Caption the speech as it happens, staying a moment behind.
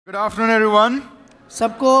Good afternoon, everyone.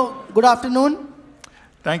 सबको good afternoon.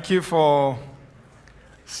 Thank you for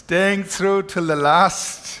staying through till the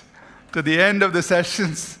last, to the end of the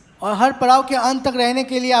sessions. और हर पड़ाव के अंत तक रहने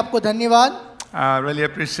के लिए आपको धन्यवाद. I really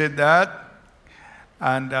appreciate that.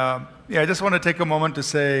 And I just want to take a moment to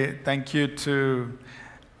say thank you to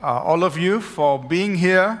all of you for being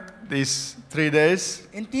here these 3 days.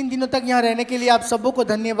 इन 3 दिनों तक यहाँ रहने के लिए आप सबों को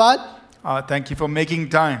धन्यवाद. Thank you for making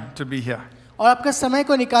time to be here. और आपका समय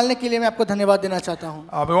को निकालने के लिए मैं आपको धन्यवाद देना चाहता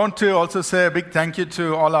हूँ. We want to also say a big thank you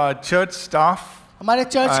to all our church staff. हमारे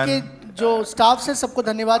चर्च के जो स्टाफ से सबको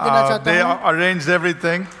धन्यवाद देना चाहता They हूँ. arranged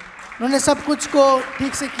everything. उन्होंने सब कुछ को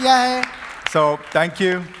ठीक से किया है. So thank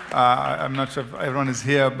you. I'm not sure if everyone is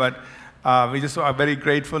here, but we just are very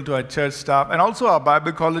grateful to our church staff and also our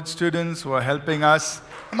Bible college students who are helping us.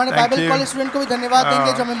 हमारे Bible college student को भी धन्यवाद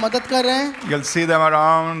देंगे जो हमें मदद कर रहे हैं. You'll see them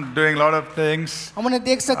around doing a lot of things. हम उन्हें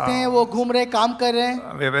देख सकते हैं वो घूम रहे काम कर रहे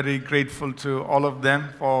हैं. We are very grateful to all of them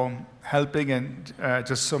for helping and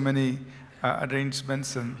just so many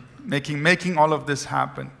arrangements and making all of this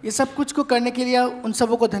happen. ये सब कुछ को करने के लिए उन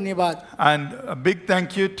सबों को धन्यवाद. And a big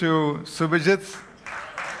thank you to Subhajit.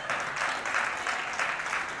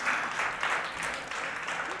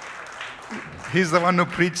 He's the one who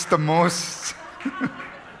preached the most.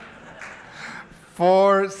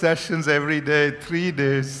 4 sessions every day, 3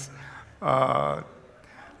 days.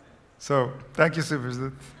 So thank you,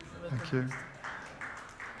 Subhajit. Thank you.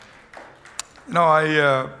 No,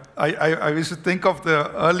 I used to think of the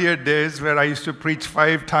earlier days where I used to preach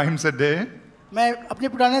 5 times a day. मैं अपने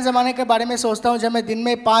पुराने ज़माने के बारे में सोचता हूँ जब मैं दिन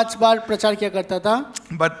में 5 बार प्रचार किया करता था.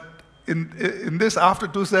 But in this, after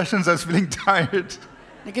 2 sessions, I was feeling tired.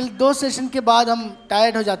 लेकिन 2 सेशन के बाद हम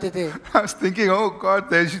टायर्ड हो जाते थे. I was thinking, oh God,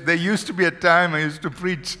 there used to be a time I used to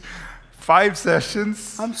preach 5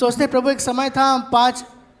 sessions. हम सोचते प्रभु एक समय था हम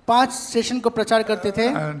 5 सेशन को प्रचार करते थे.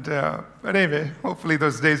 And but anyway, hopefully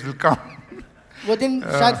those days will come. वो दिन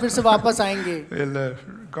शायद फिर से वापस आएंगे.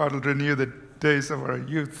 God will renew the days of our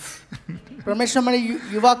youth. परमेश्वर हमारे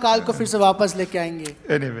युवा काल को फिर से वापस लेके आएंगे.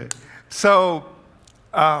 Anyway, so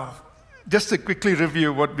just to quickly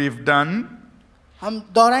review what we've done. हम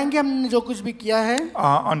दोहराएंगे हमने जो कुछ भी किया है.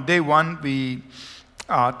 On day 1, we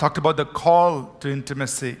talked about the call to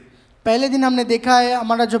intimacy. पहले दिन हमने देखा है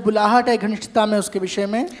हमारा जो बुलाहट है घनिष्ठता में उसके विषय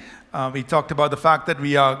में. We talked about the fact that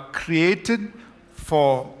we are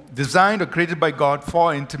designed or created by God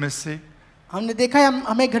for intimacy. हमने देखा है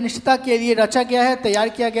हमें घनिष्ठता के लिए रचा गया है, तैयार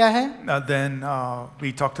किया गया है. Then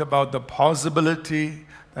we talked about the possibility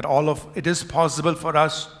that it is possible for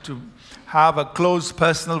us to have a close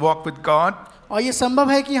personal walk with God. और ये संभव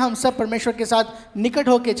है कि हम सब परमेश्वर के साथ निकट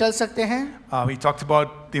होके चल सकते हैं. We talked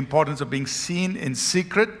about the importance of being seen in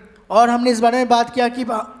secret. और हमने इस बारे में बात किया कि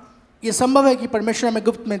ये संभव है कि परमेश्वर हमें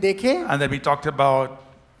गुप्त में देखे. And then we talked about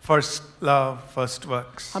first love, first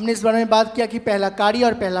works. हमने इस बारे में बात किया कि पहला कार्य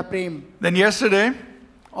और पहला प्रेम. Then yesterday,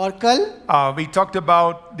 और कल we talked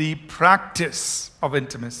about the practice of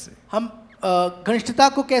intimacy. हम घनिष्ठता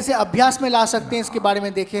को कैसे अभ्यास में ला सकते हैं इसके बारे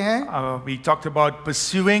में देखे हैं. We talked about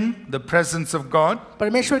pursuing the presence of God.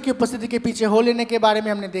 परमेश्वर की उपस्थिति के पीछे हो लेने के बारे में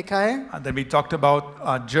हमने देखा है. And then we talked about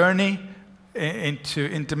our journey into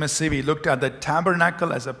intimacy. We looked at the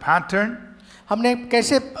tabernacle as a pattern. हमने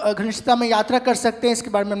कैसे घनिष्ठता में यात्रा कर सकते हैं इसके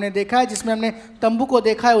बारे में हमने देखा है जिसमें हमने तंबू को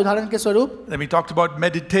देखा है उदाहरण के स्वरूप. Then we talked about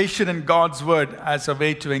meditation in God's word as a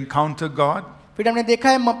way to encounter God. फिर हमने देखा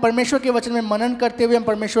है परमेश्वर के वचन में मनन करते हुए हम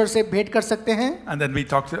परमेश्वर से भेंट कर सकते हैं. And then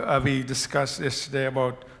we discussed yesterday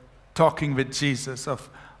about talking with Jesus, of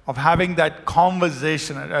having that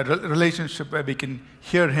conversation, a relationship where we can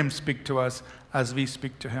hear him speak to us as we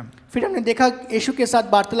speak to him. फिर हमने देखा यीशु के साथ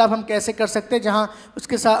वार्तालाप हम कैसे कर सकते हैं जहां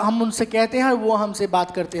उसके साथ हम उनसे कहते हैं और वो हमसे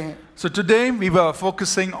बात करते हैं. So today we were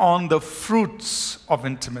focusing on the fruits of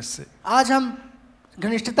intimacy. आज हम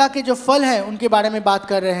घनिष्ठता के जो फल हैं उनके बारे में बात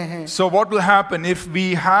कर रहे हैं. So what will happen if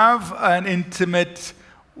we have an intimate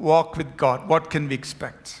walk with God? What can we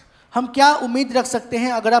expect? हम क्या उम्मीद रख सकते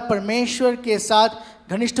हैं अगर आप परमेश्वर के साथ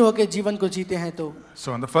घनिष्ठ होकर जीवन को जीते हैं तो.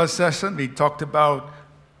 So in the first session we talked about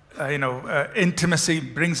intimacy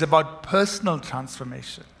brings about personal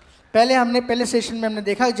transformation. पहले सेशन में हमने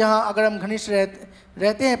देखा जहां अगर हम घनिष्ठ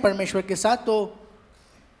रहते हैं परमेश्वर के साथ तो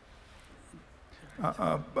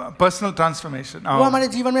personal transformation. वो हमारे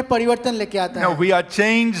जीवन में परिवर्तन लेके आता है. We are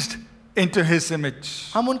changed into his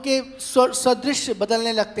image. हम उनके सदृश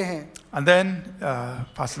बदलने लगते हैं. And then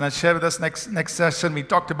Pastor Nat shared with us next session we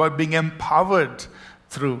talked about being empowered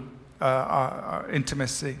through our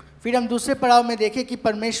intimacy. फिर हम दूसरे पड़ाव में देखें कि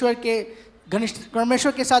परमेश्वर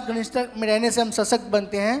के साथ घनिष्ठता में रहने से हम सशक्त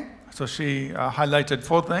बनते हैं. So she highlighted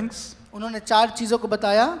 4 things. उन्होंने 4 चीजों को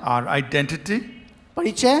बताया. Our identity.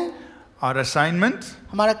 परिचय, our assignment,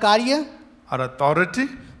 हमारा कार्य, our authority,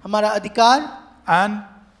 हमारा अधिकार and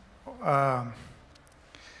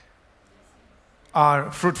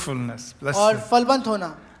our fruitfulness. और Blessing. फलवंत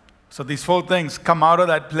होना. So these 4 things come out of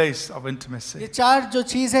that place of intimacy. ये 4 जो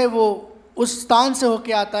चीज है वो उस स्थान से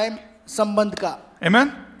होके आता है संबंध का.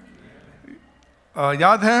 Amen?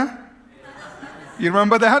 याद है? You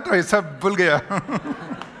remember that? Or सब भूल गया?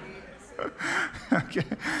 Okay.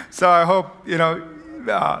 So I hope, you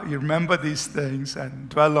remember these things and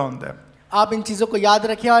dwell on them. आप इन चीजों को याद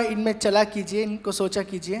रखिए और इनमें चला कीजिए, इनको सोचा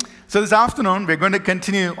कीजिए. So this afternoon we're going to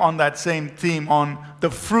continue on that same theme on the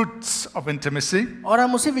fruits of intimacy. और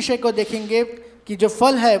हम उसी विषय को देखेंगे कि जो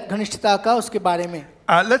फल है घनिष्ठता का उसके बारे में.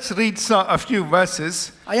 Let's read a few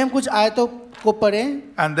verses. आइए हम कुछ आयतों को पढ़ें.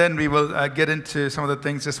 And then we will get into some of the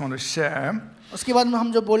things just want to share. उसके बाद में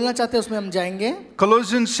हम जो बोलना चाहते हैं उसमें हम जाएंगे.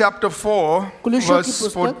 Colossians chapter 4 verse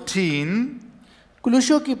 14.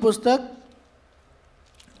 कुलुस्सियों की पुस्तक.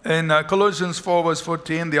 In Colossians 4 verse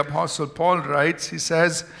 14, the Apostle Paul writes, he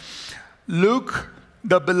says, Luke,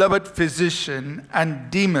 the beloved physician, and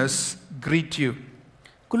Demas greet you.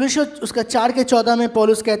 कुलुस्सियों उसका 4:14 में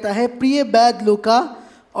पौलुस कहता है, प्रिय वैद लूका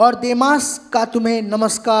और देमास का तुम्हें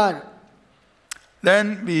नमस्कार.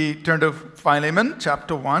 Then we turn to Philemon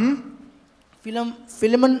chapter 1.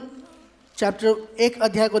 Philemon chapter 1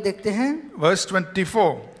 अध्याय को देखते हैं. Verse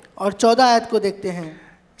 24. और 14 आयत को देखते हैं.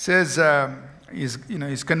 Says,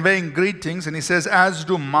 he's conveying greetings, and he says, as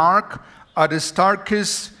do Mark,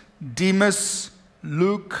 Aristarchus, Demas,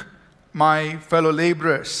 Luke, my fellow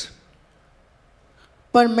laborers.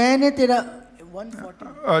 पर मैंने तेरा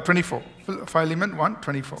 140 24. Philemon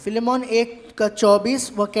 1:24. फिलेमोन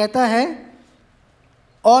 1:24 वह कहता है,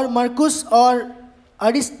 और मरकुस और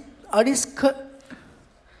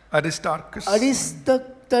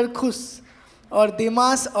अरिस्तर्खुस और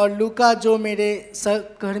दिमास और लूका जो मेरे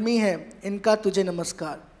सहकर्मी हैं, इनका तुझे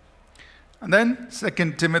नमस्कार. And then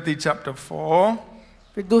 2 Timothy chapter 4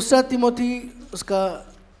 फिर दूसरा तिमोथी उसका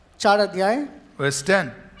 4 अध्याय verse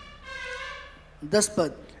 10. 10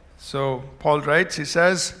 पद. So Paul writes, he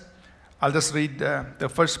says, I'll just read the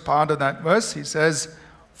first part of that verse. He says,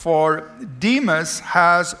 for Demas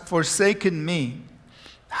has forsaken me,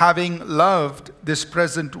 having loved this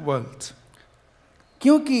present world.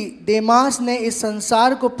 क्योंकि देमास ने इस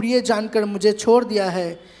संसार को प्रिय जानकर मुझे छोड़ दिया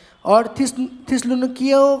है और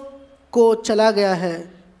थिस्सलुनीकियों को चला गया है.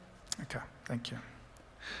 Okay, thank you.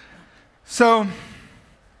 So,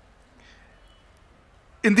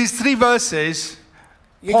 in these 3 verses,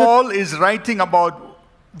 Paul is writing about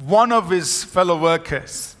one of his fellow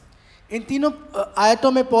workers. इन तीनों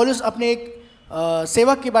आयतों में पौलुस अपने एक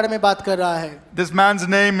सेवक के बारे में बात कर रहा है. This man's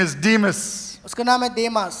name is Demas. उसका नाम है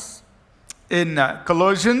देमास. In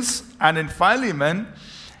Colossians and in Philemon,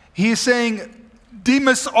 he is saying,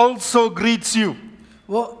 Demas also greets you.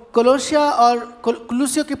 वो कोलोसिया और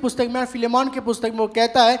कुलुस्सियों की पुस्तक में और फिलेमोन की पुस्तक में वो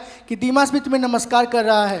कहता है कि दीमास भी तुम्हें नमस्कार कर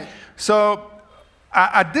रहा है. So,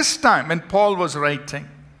 at this time when Paul was writing,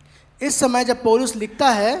 इस समय जब पौलुस लिखता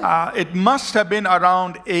है, it must have been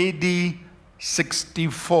around AD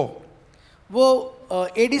 64. वो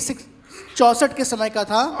AD 64 के समय का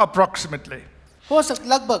था. Approximately. हो सकता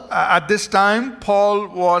लगभग. At this time, Paul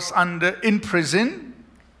was in prison.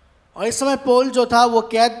 और इस समय पौल जो था वो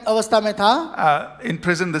कैद अवस्था में था. In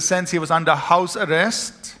prison, in the sense he was under house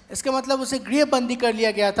arrest. इसका मतलब उसे गृहबंदी कर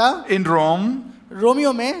लिया गया था. In Rome.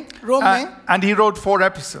 रोम में. And he wrote 4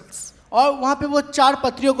 epistles. और वहाँ पे वो 4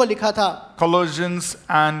 पत्रियों को लिखा था. Colossians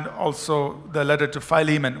and also the letter to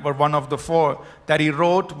Philemon were one of the 4 that he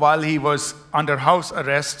wrote while he was under house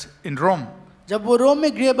arrest in Rome. जब वो रोम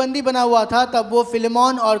में गृहबंदी बना हुआ था तब वो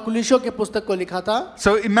फिलेमोन और कुलुस्सियों के पुस्तक को लिखा था.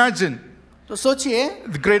 So imagine. तो सोचिए,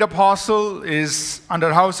 the great apostle is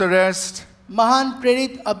under house arrest. महान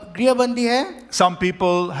प्रेरित अब गृहबंदी है. Some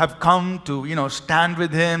people have come to stand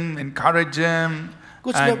with him, encourage him,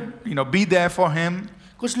 and be there for him.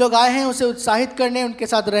 कुछ लोग आए हैं उसे उत्साहित करने, उनके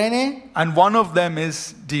साथ रहने. And one of them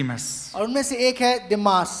is Demas. और उनमें से एक है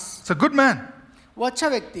दिमास. It's a good man. वो अच्छा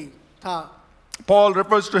व्यक्ति था. Paul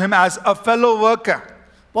refers to him as a fellow worker.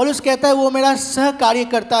 पौलुस कहता है वो मेरा सहकार्य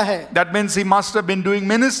करता है. That means he must have been doing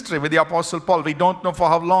ministry with the apostle Paul. We don't know for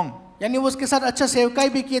how long. यानी वो उसके साथ अच्छा सेवकाई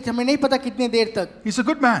भी किए थे, हमें नहीं पता कितने देर तक. He's a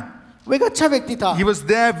good man. वो एक अच्छा व्यक्ति था. He was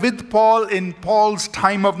there with Paul in Paul's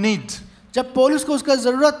time of need. जब पौलुस को उसका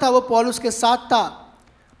जरूरत था वो पौलुस के साथ था.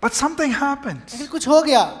 But something happened. लेकिन कुछ हो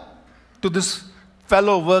गया to this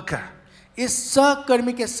fellow worker. इस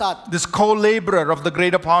सहकर्मी के साथ. This co-laborer of the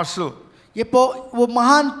great apostle. ये वो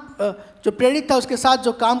महान जो प्रेरित था उसके साथ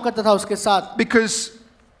जो काम करता था उसके साथ. Because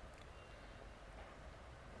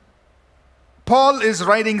Paul is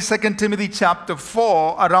writing 2 Timothy chapter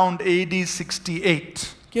 4 around AD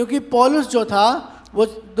 68. क्योंकि पौलुस जो था वो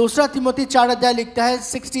दूसरा तिमोथी 4 अध्याय लिखता है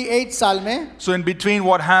 68 साल में. So in between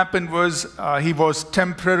what happened was he was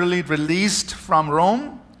temporarily released from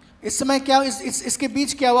Rome. इस समय क्या इसके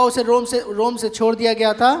बीच क्या हुआ, उसे रोम से छोड़ दिया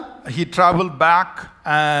गया था. He traveled back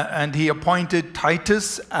and he appointed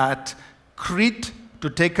Titus at Crete to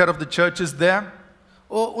take care of the churches there.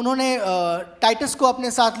 उन्होंने टाइटस को अपने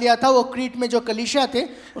साथ लिया था, वो क्रीट में जो कलीसिया थे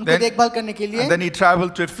उनको देखभाल करने के लिए. And then he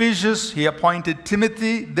traveled to Ephesus. He appointed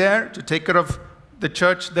Timothy there to take care of the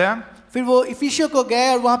church there. फिर वो इफिसियो को गए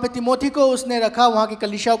और वहाँ पे तिमोथी को उसने रखा वहाँ की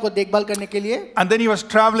कलीसिया को देखभाल करने के लिए. And then he was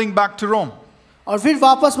traveling back to Rome. और फिर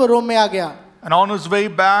वापस वो रोम में आ गया. And on his way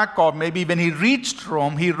back, or maybe when he reached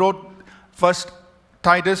Rome, he wrote first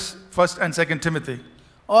Titus, 1st and 2nd Timothy.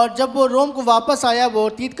 और जब वो रोम को वापस आया वो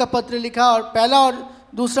तीत का पत्र लिखा और पहला और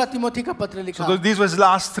दूसरा तिमोथी का पत्र लिखा. So these were his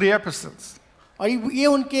last 3 epistles. और ये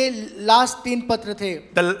उनके लास्ट 3 पत्र थे.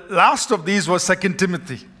 The last of these was 2nd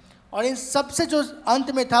Timothy. और इन सबसे जो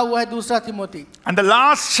अंत में था वो है दूसरा Timothy. And the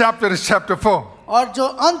last chapter is chapter 4. और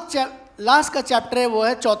जो लास्ट का चैप्टर है वो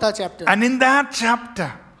है चौथा chapter. And in that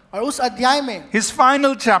chapter, और उस अध्याय में, his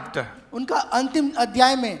final chapter, उनका अंतिम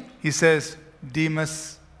अध्याय में, he says,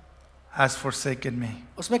 Demas has forsaken me.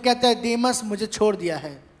 उसमें कहता है देमस मुझे छोड़ दिया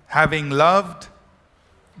है. Having loved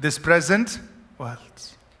this present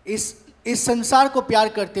world. इस संसार को प्यार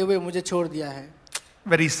करते हुए मुझे छोड़ दिया है.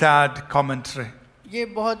 Very sad commentary. ये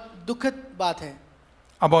बहुत दुखद बात है.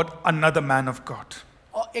 About another man of God.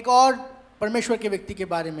 और एक और परमेश्वर के व्यक्ति के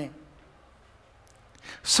बारे में.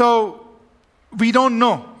 So we don't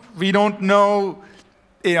know. We don't know,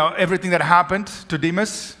 everything that happened to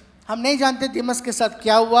Demas. हम नहीं जानते देमस के साथ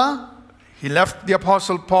क्या हुआ. He left the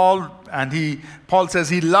apostle Paul, and Paul says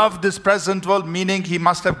he loved this present world, meaning he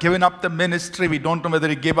must have given up the ministry. We don't know whether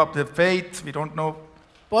he gave up the faith. We don't know.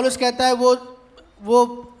 पौलुस कहता है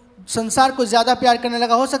वो संसार को ज्यादा प्यार करने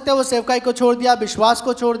लगा. हो सकता है वो सेवकाई को छोड़ दिया, विश्वास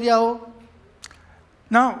को छोड़ दिया हो.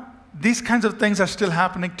 Now, these kinds of things are still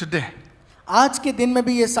happening today. आज के दिन में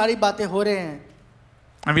भी ये सारी बातें हो रहे हैं.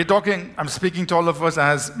 And I'm speaking to all of us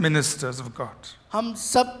as ministers of God. हम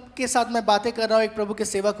सब के साथ मैं बातें कर रहा हूँ एक प्रभु के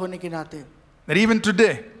सेवक होने के नाते. That even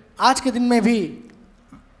today, आज के दिन में भी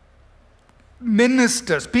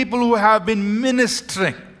ministers, people who have been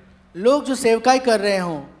ministering, लोग जो सेवकाई कर रहे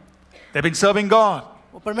हों, they've been serving God.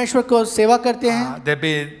 वो परमेश्वर को सेवा करते हैं.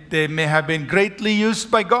 They may have been greatly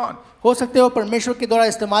used by God. हो सकते हैं वो परमेश्वर के द्वारा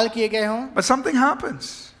इस्तेमाल किए गए हों. But something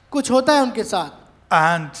happens. कुछ होता है उनके साथ.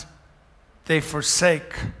 And they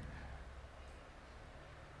forsake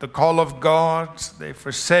the call of God. They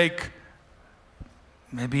forsake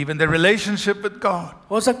maybe even their relationship with God.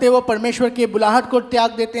 हो सकते हैं वो परमेश्वर के बुलाहट को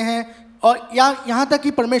त्याग देते हैं और यहाँ तक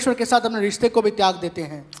कि परमेश्वर के साथ अपने रिश्ते को भी त्याग देते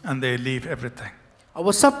हैं. And they leave everything. और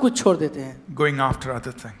वो सब कुछ छोड़ देते हैं. Going after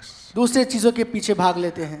other things. दूसरे चीजों के पीछे भाग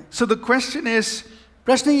लेते हैं. So the question is,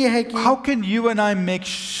 प्रश्न ये है कि how can you and I make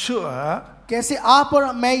sure कैसे आप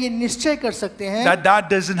और मैं ये निश्चय कर सकते हैं that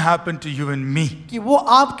doesn't happen to you and me? कि वो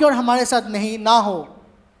आपके और हमारे साथ नहीं ना हो.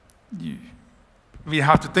 We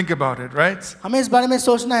have to think about it, right? हमें इस बारे में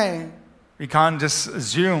सोचना है. We can't just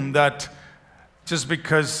assume that just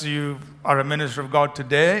because you are a minister of God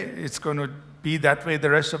today, it's going to be that way the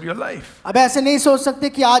rest of your life. अब ऐसे नहीं सोच सकते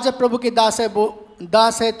कि आज आप प्रभु के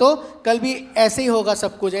दास है तो कल भी ऐसे ही होगा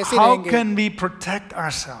सब कुछ ऐसे How रहेंगे. can we protect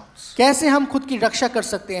ourselves? कैसे हम खुद की रक्षा कर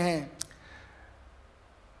सकते हैं.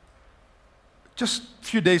 Just a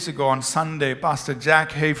few days ago on Sunday, Pastor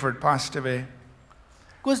Jack Hayford passed away.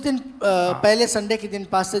 कुछ दिन पहले संडे के दिन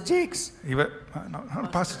pastor जेक्स. No,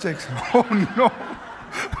 Pastor Jakes. Oh no.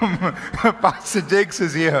 Pastor Jakes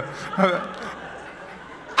is here.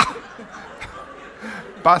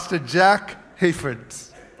 Pastor Jack Hayford.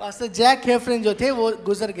 Pastor Jack हेफरिन जो थे वो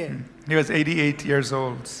गुजर गए. He was 88 years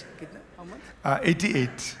old.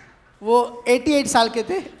 88. वो 88 साल के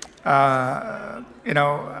थे.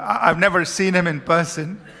 I've never seen him in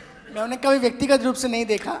person. मैं उन्हें कभी व्यक्तिगत रूप से नहीं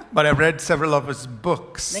देखा. But I've read several of his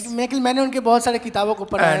books. लेकिन मैंने उनके बहुत सारे किताबों को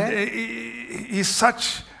पढ़ा है. And he's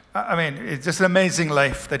such, it's just an amazing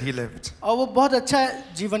life that he lived. और वो बहुत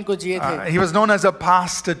अच्छा जीवन को जिए थे. He was known as a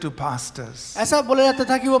pastor to pastors. ऐसा बोला जाता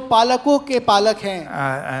था कि वो पालकों के पालक हैं.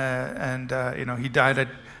 And he died at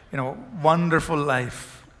wonderful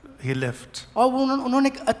life he lived. और उन्होंने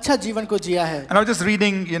एक अच्छा जीवन को जिया है. And I was just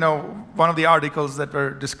reading one of the articles that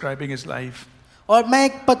were describing his life. और मैं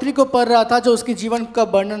एक पत्री को पढ़ रहा था जो उसके जीवन का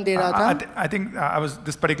वर्णन दे रहा था. I think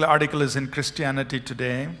this particular article is in Christianity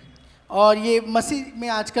Today. और ये मसीह में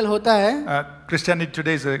आजकल होता है। Christianity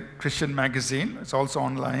Today is a Christian magazine. It's also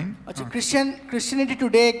online. अच्छा, Christianity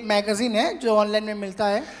Today एक मैगजीन है जो ऑनलाइन में मिलता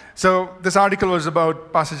है। So this article was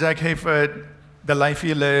about Pastor Jack Hayford, the life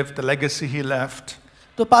he lived, the legacy he left.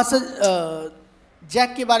 तो पास्टर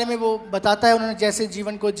जैक के बारे में वो बताता है उन्होंने जैसे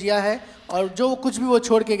जीवन को जिया है और जो कुछ भी वो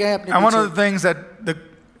छोड़ के गए हैं अपने And one of the पीछे। things that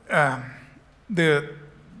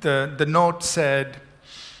the note said,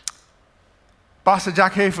 Pastor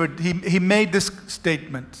Jack Hayford, he made this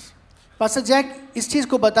statement. Pastor Jack इस चीज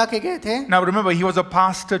को बता के गए थे। Now remember, he was a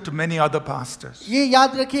pastor to many other pastors, ये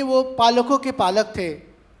याद रखिए वो पालकों के पालक थे,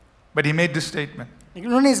 but he made this statement. लेकिन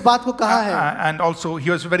उन्होंने इस बात को कहा है। And also, he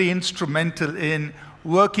was very instrumental in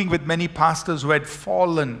working with many pastors who had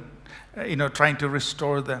fallen, trying to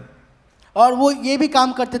restore them. और वो ये भी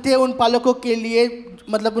काम करते थे उन पालकों के लिए,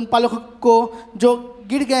 मतलब उन पालकों को जो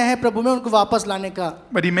गिर गए हैं प्रभु में उनको वापस लाने का।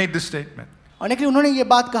 But he made this statement. और लेकिन उन्होंने ये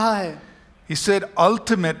बात कहा है, He said,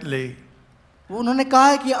 ultimately, उन्होंने कहा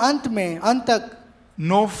है कि अंत में, अंत तक,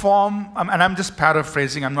 no form, and I'm just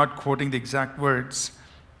paraphrasing, I'm not quoting the exact words.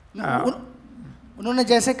 उन्होंने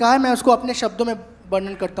जैसे कहा है मैं उसको अपने शब्दों में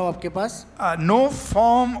वर्णन करता हूँ आपके पास। No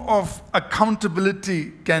form of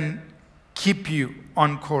accountability can keep you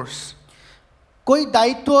on course. कोई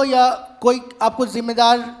दायित्व या कोई आपको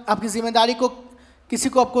आपकी जिम्मेदारी को किसी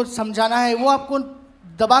को आपको समझाना है वो आपको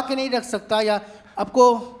दबा के नहीं रख सकता या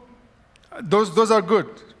आपको Those are good.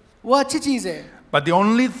 वो अच्छी चीज है। But the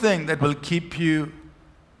only thing that will keep you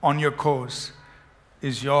on your course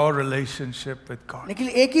is your relationship with God. लेकिन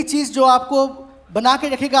एक ही चीज जो आपको बना के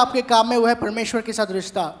रखेगा आपके काम में वो है परमेश्वर के साथ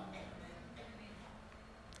रिश्ता।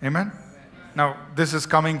 Amen? Now, this is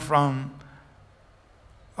coming from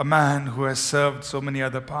a man who has served so many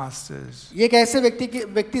other pastors. ये एक ऐसे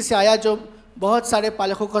व्यक्ति से आया जो बहुत सारे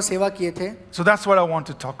पालकों का सेवा किए थे। So that's what I want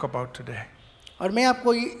to talk about today. और मैं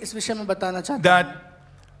आपको इस विषय में बताना चाहता हूँ That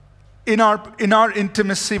in our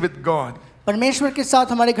intimacy with God, परमेश्वर के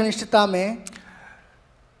साथ हमारी घनिष्ठता में,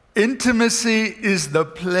 intimacy is the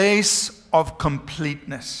place of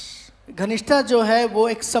completeness. घनिष्ठता जो है वो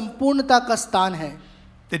एक संपूर्णता का स्थान है।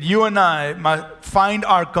 That you and I must find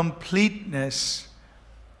our completeness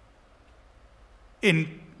in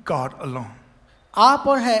God alone. आप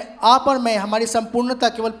और मैं हमारी संपूर्णता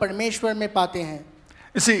केवल परमेश्वर में पाते हैं।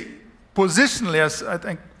 You see, positionally, as I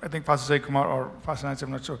think Pastor Jay Kumar or Pastor Nancy,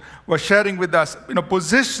 I'm not sure, was sharing with us,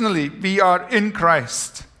 positionally we are in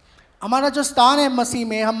Christ. हमारा जो स्थान है मसीह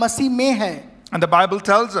में, हम मसीह में हैं। And the Bible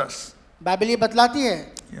tells us, Bible ये बतलाती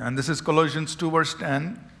है, and this is Colossians 2 verse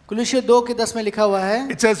 10, कुलुस्सी 2:10 में लिखा हुआ है,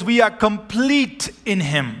 it says we are complete in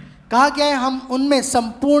Him. कहा गया है हम उनमें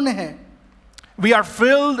संपूर्ण हैं। We are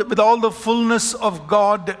filled with all the fullness of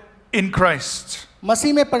God in Christ.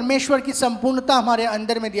 मसीह में परमेश्वर की संपूर्णता हमारे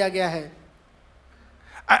अंदर में दिया गया है।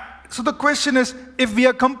 So the question is, if we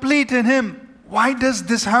are complete in Him, why does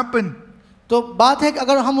this happen? तो बात है कि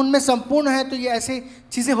अगर हम उनमें संपूर्ण हैं तो ये ऐसी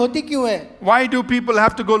चीजें होती क्यों है? Why do people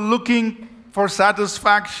have to go looking for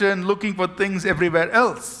satisfaction, looking for things everywhere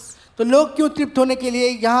else? तो लोग क्यों तृप्त होने के लिए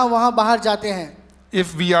यहाँ वहाँ बाहर जाते हैं?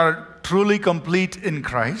 If we are truly complete in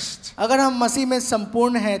Christ, अगर हम मसीह में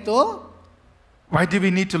संपूर्ण हैं तो why do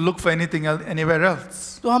we need to look for anything else, anywhere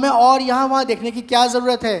else? तो हमें और यहाँ वहाँ देखने की क्या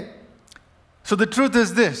जरूरत है? So the truth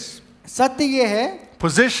is this, सत्य ये है,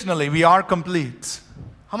 positionally we are complete,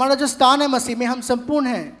 हमारा जो स्थान है मसीह में हम संपूर्ण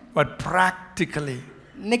हैं, but practically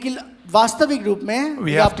लेकिन वास्तविक रूप में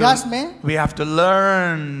we या have अभ्यास में we have to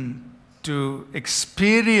learn to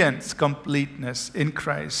experience completeness in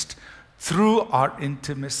Christ through our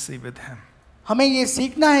intimacy with Him. हमें ये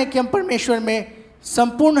सीखना है कि हम परमेश्वर में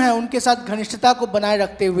संपूर्ण हैं उनके साथ घनिष्ठता को बनाए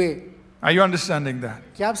रखते हुए। Are you understanding that?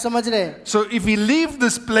 क्या आप समझ रहे हैं? So if we leave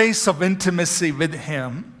this place of intimacy with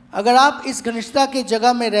Him, अगर आप इस घनिष्ठता के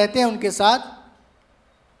जगह में रहते हैं उनके साथ,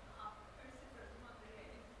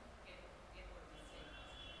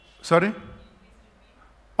 sorry?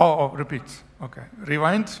 Oh, repeat. Okay.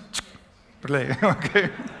 Rewind. Play. Okay.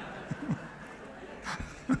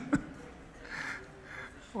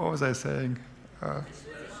 What was I saying?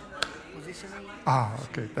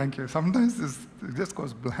 Okay. Thank you. Sometimes it just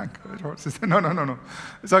goes blank. No.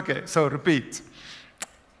 It's okay. So repeat.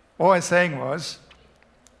 What I was saying was,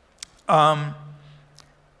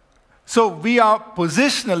 so we are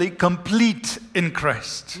positionally complete in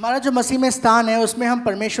Christ. हमारा जो मसीह में स्थान है उसमें हम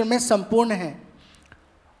परमेश्वर में संपूर्ण हैं।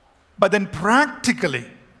 But then practically,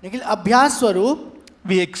 लेकिन अभ्यास स्वरूप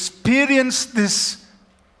we experience this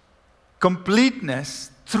completeness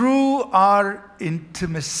through our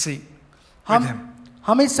intimacy with Him.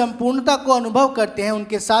 हम इस संपूर्णता को अनुभव करते हैं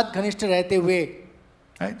उनके साथ घनिष्ठ रहते हुए।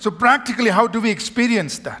 Right? So practically, how do we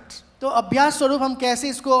experience that? तो अभ्यास स्वरूप हम कैसे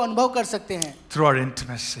इसको अनुभव कर सकते हैं? Through our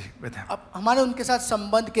intimacy with Him. अब हमारे उनके साथ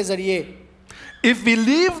संबंध के जरिए। If we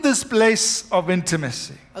leave this place of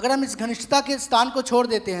intimacy, अगर हम इस घनिष्ठता के स्थान को छोड़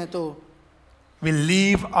देते हैं तो we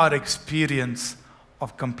leave our experience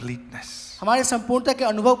of completeness. हमारे संपूर्णता के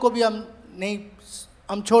अनुभव को भी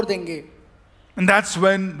हम छोड़ देंगे। And that's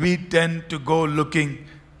when we tend to go looking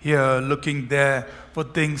here, looking there for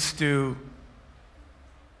things to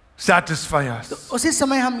satisfy us. तो उसी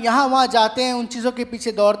समय हम यहाँ वहाँ जाते हैं, उन चीजों के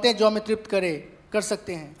पीछे दौड़ते हैं जो हमें तृप्त कर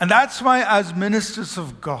सकते हैं। And that's why as ministers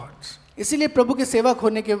of God, इसीलिए प्रभु के सेवक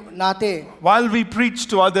होने के नाते while we preach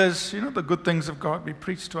to others, the good things of God, we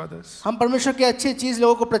preach to others. हम परमेश्वर की अच्छी चीज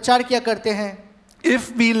लोगों को प्रचार किया करते हैं।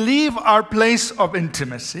 If we leave our place of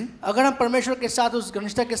intimacy, अगर हम परमेश्वर के साथ उस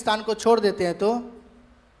घनिष्ठता के स्थान को छोड़ देते हैं तो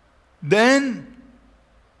then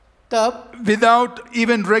तब without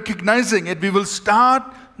even recognizing it, we will start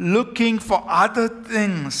looking for other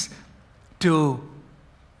things to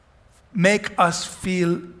make us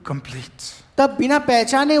feel complete. तब बिना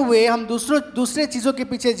पहचाने हुए हम दूसरे चीजों के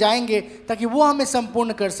पीछे जाएंगे ताकि वो हमें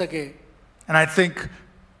संपूर्ण कर सके। And I think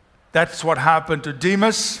that's what happened to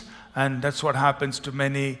Demas, and that's what happens to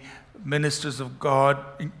many ministers of God,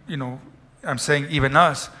 I'm saying even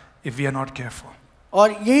us, if we are not careful.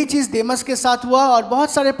 और यही चीज देमस के साथ हुआ और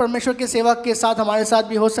बहुत सारे परमेश्वर के सेवक के साथ हमारे साथ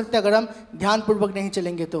भी हो सकता है अगर हम ध्यानपूर्वक नहीं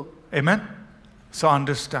चलेंगे तो। Amen. So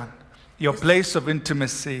understand, your place of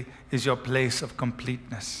intimacy is your place of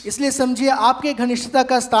completeness. इसलिए समझिए आपके घनिष्ठता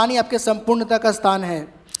का स्थान ही आपके संपूर्णता का स्थान है।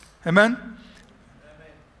 Amen.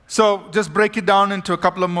 So just break it down into a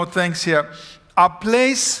couple of more things here. Our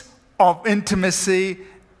place of intimacy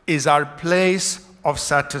is our place of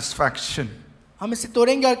satisfaction. हम इसे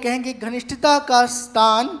तोड़ेंगे और कहेंगे घनिष्ठता का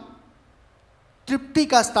स्थान तृप्ति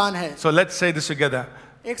का स्थान है। So let's say this together.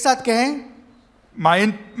 एक साथ कहें,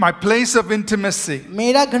 My place of intimacy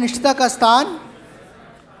मेरा घनिष्ठता का स्थान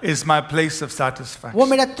is my place of satisfaction. वो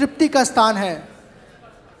मेरा तृप्ति का स्थान है।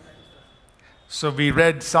 So we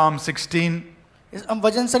read Psalm 16. हम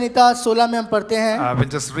वचन संहिता 16 में हम पढ़ते हैं। We'll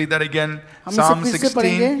just read that again. हम Psalm इसे फिर से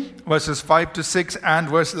 16 verses 5 to 6 and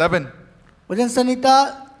verse 11. वचन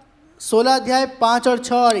संहिता 16 अध्याय 5 और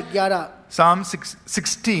 6 और 11। Psalm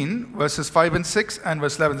 16 verses 5 and 6 and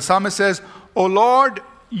verse 11. The psalmist says, O Lord,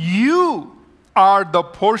 you are the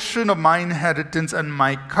portion of my inheritance and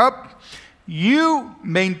my cup. You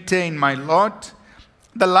maintain my lot.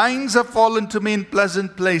 The lines have fallen to me in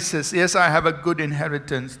pleasant places. Yes, I have a good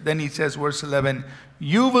inheritance. Then he says, verse 11,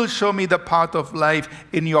 you will show me the path of life.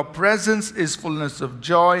 In your presence is fullness of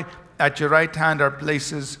joy. At your right hand are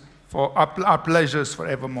places for our pleasures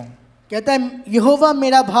forevermore. कहता है यहोवा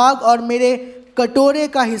मेरा भाग और मेरे कटोरे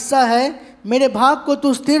का हिस्सा है, मेरे भाग को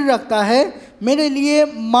तू स्थिर रखता है, मेरे लिए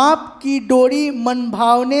माप की डोरी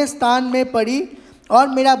मनभावने स्थान में पड़ी और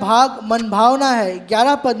मेरा भाग मनभावना है।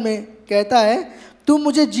 11 पद में कहता है तू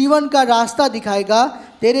मुझे जीवन का रास्ता दिखाएगा,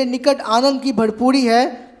 तेरे निकट आनंद की भरपूरी है,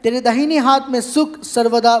 तेरे दाहिने हाथ में सुख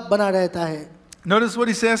सर्वदा बना रहता है। Notice what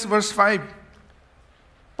he says, verse 5.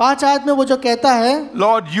 5 आयत में वो जो कहता है,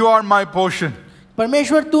 Lord, you are my portion.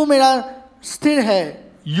 परमेश्वर तू मेरा स्थिर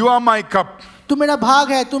है, You are my cup. तू मेरा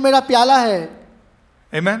भाग है, तू मेरा प्याला है।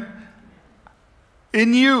 Amen.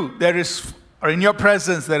 In you there is, or in your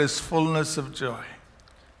presence there is fullness of joy.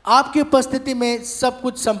 आपकी उपस्थिति में सब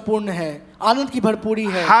कुछ संपूर्ण है, आनंद की भरपूरी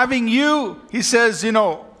है। Having you, he says,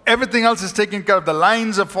 everything else is taken care of. The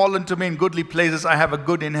lines have fallen to me in goodly places. I have a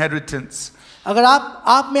good inheritance. अगर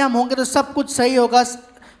आप में हम होंगे तो सब कुछ सही होगा,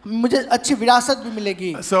 मुझे अच्छी विरासत भी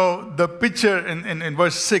मिलेगी। So the picture in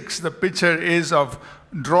verse 6, the picture is of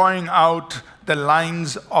drawing out the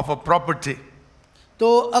lines of a property.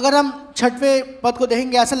 तो अगर हम 6वें पद को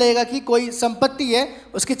देखेंगे ऐसा लगेगा कि कोई संपत्ति है,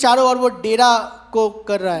 उसके चारों ओर वो डेरा को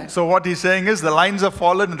कर रहा है। So what he's saying is the lines have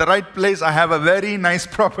fallen in the right place. I have a very nice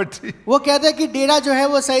property. वो कहता है कि डेरा जो है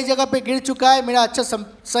वो सही जगह पे गिर चुका है, मेरा अच्छा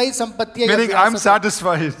सही संपत्ति है। Meaning I'm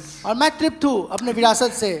satisfied. और मैं तृप्त हूँ अपने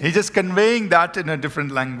विरासत से। He's just conveying that in a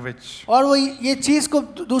different language. और वो ये चीज को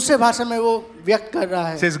दूसरे भाषा में वो व्यक्त कर रहा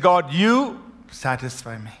है। Says God, you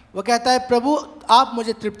satisfy me. वो कहता है प्रभु आप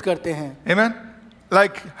मुझे तृप्त करते हैं। Amen.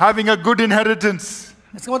 Like having a good inheritance.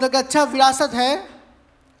 इसका मतलब अच्छा विरासत है।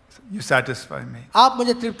 You satisfy me. आप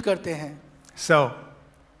मुझे तृप्त करते हैं। So,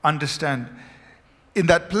 understand, in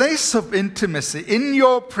that place of intimacy, in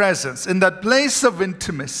your presence, in that place of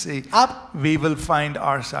intimacy, we will find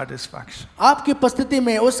our satisfaction. आपकी उपस्थिति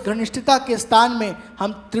में उस घनिष्ठता के स्थान में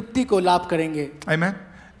हम तृप्ति को लाभ करेंगे। Amen.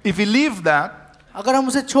 If we leave that, अगर हम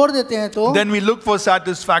उसे छोड़ देते हैं तो then we look for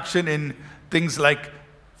satisfaction in things like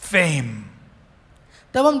fame.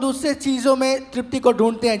 तब हम दूसरे चीजों में तृप्ति को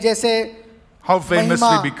ढूंढते हैं, जैसे how famous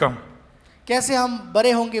we become. कैसे हम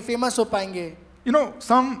बड़े होंगे, फेमस हो पाएंगे. You know,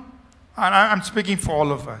 and I'm speaking for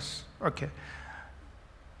all of us, okay.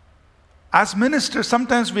 As ministers,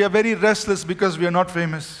 sometimes we are very restless because we are not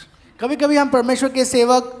famous. कभी कभी हम परमेश्वर के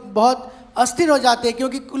सेवक बहुत अस्थिर हो जाते हैं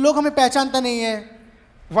क्योंकि लोग हमें पहचानता नहीं है.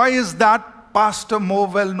 Why is that pastor more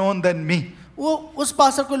well known than me? वो उस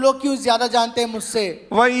पास्टर को लोग क्यों ज्यादा जानते हैं मुझसे?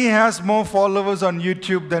 Why he has more followers on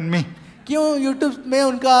YouTube than me? क्यों YouTube में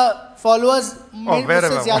उनका फॉलोअर्स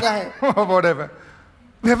मुझसे ज्यादा है? Whatever.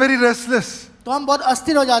 We are very restless. तो हम बहुत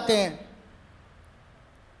अस्थिर हो जाते हैं.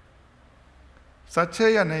 सच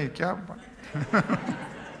है या नहीं क्या?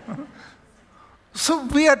 So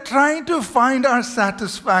we are trying to find our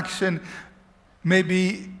satisfaction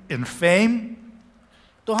maybe in fame.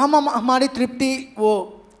 तो हम हमारी तृप्ति वो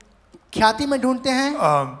ख्याति में ढूंढते हैं.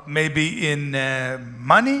 Maybe in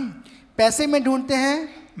money. पैसे में ढूंढते हैं.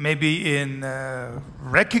 Maybe in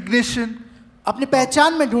recognition. अपनी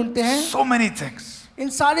पहचान में ढूंढते हैं. So many things. इन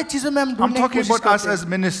सारी चीजों में हम I'm ढूंढने की talking कोशिश about us करते as हैं.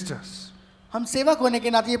 ministers. हम सेवक होने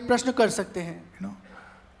के नाते ये प्रश्न कर सकते हैं. You know.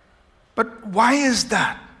 But why is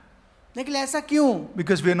that? लेकिन ऐसा क्यों?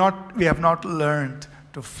 Because we have not learned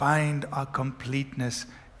to find our completeness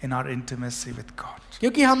in our intimacy with God.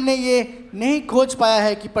 क्योंकि हमने ये नहीं खोज पाया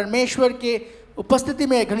है कि परमेश्वर के उपस्थिति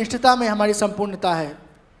में, घनिष्ठता में हमारी संपूर्णता है.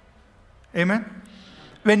 Amen.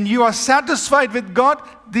 When you are satisfied with God,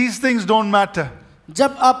 these things don't matter.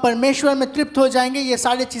 जब आप परमेश्वर में तृप्त हो जाएंगे, ये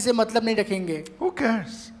सारी चीजें मतलब नहीं रखेंगे. Who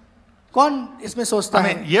cares? कौन इसमें सोचता I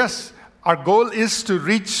है? mean, yes, our goal is to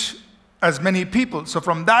reach as many people. So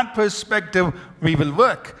from that perspective, we will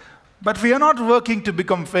work. But we are not working to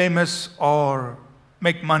become famous or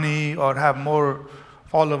make money or have more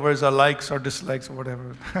followers or likes or dislikes or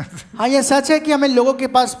whatever. हाँ, ये सच है कि हमें लोगों के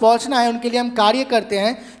पास पहुंचना है, उनके लिए हम कार्य करते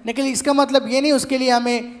हैं, लेकिन इसका मतलब ये नहीं उसके लिए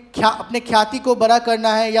हमें अपने ख्याति को बड़ा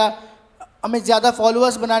करना है या हमें ज्यादा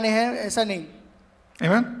फॉलोअर्स बनाने हैं, ऐसा नहीं.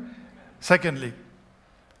 Amen. Secondly,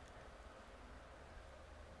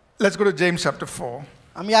 let's go to James chapter 4.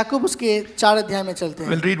 हम याकूब उसके 4 अध्याय में चलते हैं.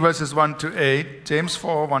 We'll read verses 1 to 8. James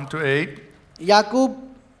 4, 1 to 8. याकूब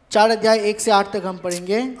 4 अध्याय 1 से 8 तक हम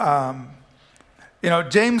पढ़ेंगे. You know,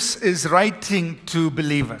 James is writing to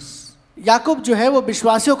believers. याकूब जो है वो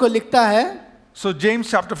विश्वासियों को लिखता है. So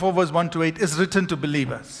James chapter 4 verse 1 to 8 is written to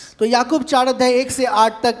believers. तो याकूब 4 अध्याय 1 से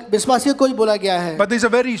 8 तक विश्वासियों को ही बोला गया है. But these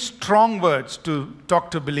are very strong words to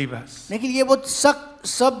talk to believers. लेकिन ये बहुत सख्त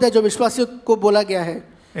शब्द है जो विश्वासियों को बोला गया है.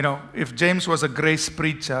 You know, if James was a grace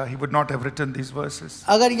preacher, he would not have written these verses.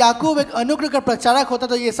 अगर याकूब एक अनुग्रह का प्रचारक होता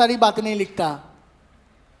तो ये सारी बातें नहीं लिखता.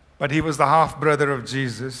 But he was the half brother of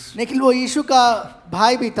Jesus. लेकिन वो यीशु का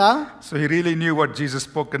भाई भी था. So he really knew what Jesus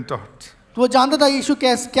spoke and taught. तो वो जानता था यीशु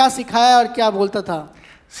क्या सिखाया और क्या बोलता था.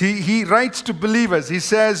 He writes to believers. He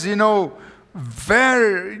says, you know,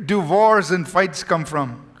 where do wars and fights come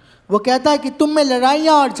from? वो कहता है कि तुम में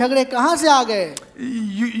लड़ाइयाँ और झगड़े कहाँ से आ गए?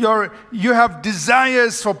 You have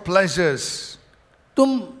desires for pleasures.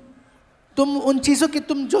 तुम उन चीजों की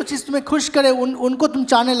जो चीज तुम्हें खुश करे उनको तुम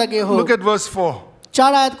चाहने लगे हो. Look at verse 4.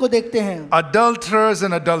 4 आयत को देखते हैं. Adulterers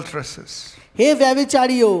and adulteresses. Hey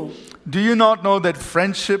व्यभिचारियों, Do you not know that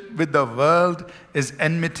friendship with the world is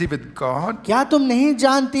enmity with God? क्या तुम नहीं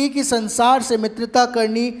जानती कि संसार से मित्रता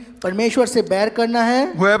करनी परमेश्वर से बैर करना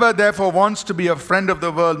है? Whoever therefore wants to be a friend of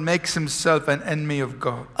the world makes himself an enemy of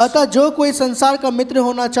God. अतः जो कोई संसार का मित्र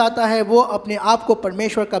होना चाहता है वो अपने आप को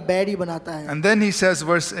परमेश्वर का बैरी बनाता है. And then he says,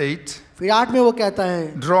 verse 8, फिर 8 में वो कहता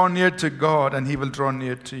है, draw near to God and he will draw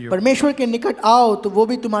near to you. परमेश्वर के निकट आओ तो वो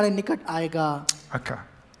भी तुम्हारे निकट आएगा. Okay.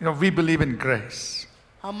 You know, we believe in grace.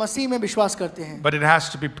 हम मसीह में विश्वास करते हैं. But it has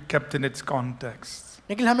to be kept in its context.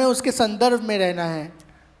 लेकिन हमें उसके संदर्भ में रहना है.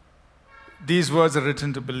 These words are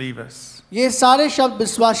written to believers. ये सारे शब्द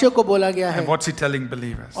विश्वासियों को बोला गया है. And what's he telling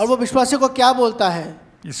believers? और वो विश्वासियों को क्या बोलता है?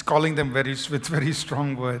 He's calling them with very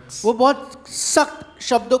strong words. वो बहुत सख्त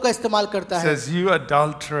शब्दों का इस्तेमाल करता है. Says, you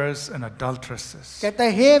adulterers and adulteresses. कहता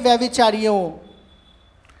है, हे व्यभिचारियों.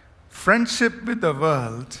 Friendship with the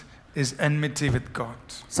world is enmity with God.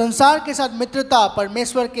 संसार के साथ मित्रता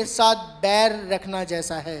परमेश्वर के साथ बैर रखना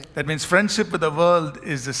जैसा है. That means friendship with the world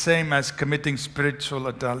is the same as committing spiritual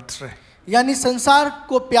adultery. यानी संसार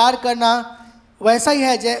को प्यार करना वैसा ही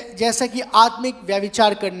है जैसा कि आत्मिक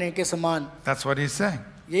व्यभिचार करने के समान. That's what he's saying.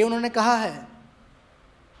 ये उन्होंने कहा है.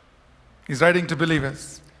 He's writing to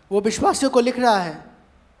believers. वो विश्वासियों को लिख रहा है.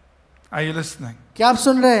 Are you listening? क्या आप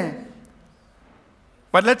सुन रहे हैं?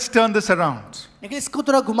 But let's turn this around. लेकिन इसको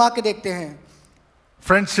थोड़ा घुमा के देखते हैं.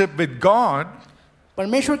 Friendship with God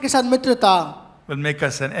परमेश्वर के साथ मित्रता will make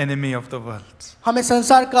us an enemy of the world. हमें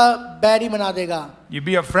संसार का बैरी बना देगा. You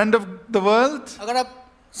be a friend of the world, अगर आप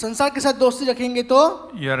संसार के साथ दोस्ती रखेंगे तो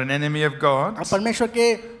you are an enemy of God. आप परमेश्वर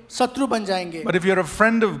के शत्रु बन जाएंगे। But if you're a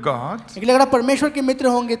friend of God, लेकिन अगर आप परमेश्वर के मित्र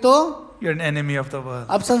होंगे तो you're an enemy of the world.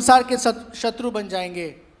 आप संसार के शत्रु बन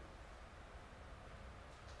जाएंगे।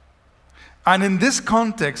 And in this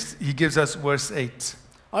context, he gives us verse 8.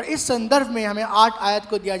 और इस संदर्भ में हमें 8 आयत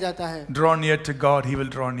को दिया जाता है। Draw near to God, he will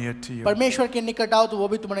draw near to you. परमेश्वर के निकट आओ तो वो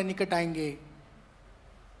भी तुम्हारे निकट आएंगे।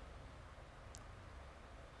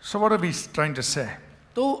 So what are we trying to say?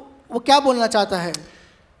 तो वो क्या बोलना चाहता है?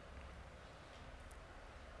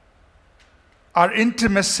 Our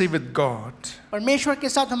intimacy with God परमेश्वर के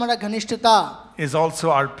साथ हमारा घनिष्ठता is also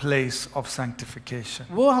our place of sanctification.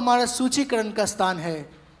 वो हमारा सूचीकरण का स्थान है।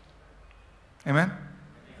 Amen?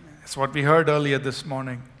 That's what we heard earlier this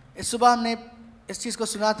morning. इस सुबह हमने इस चीज को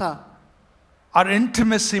सुना था। Our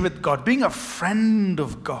intimacy with God, being a friend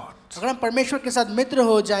of God, अगर हम परमेश्वर के साथ मित्र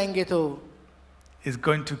हो जाएंगे तो is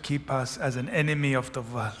going to keep us as an enemy of the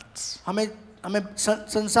world. हमें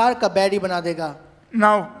संसार का बैरी बना देगा।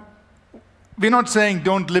 Now, we're not saying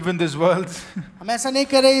don't live in this world. हम ऐसा नहीं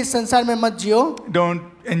कर रहे इस संसार में मत जियो। Don't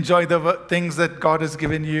enjoy the things that God has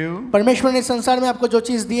given you. परमेश्वर ने संसार में आपको जो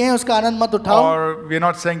चीज दी है उसका आनंद मत उठाओ। Or we're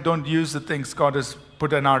not saying don't use the things God has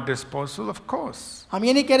put at our disposal. Of course. हम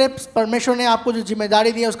ये नहीं कह रहे परमेश्वर ने आपको जो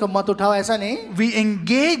जिम्मेदारी दी है उसका मत उठाओ, ऐसा नहीं। We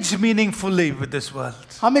engage meaningfully with this world.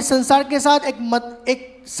 हम इस संसार के साथ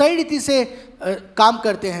एक सही रीति से काम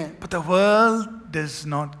करते हैं। But the world does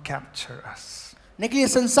not capture us. लेकिन ये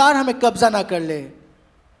संसार हमें कब्जा ना कर ले।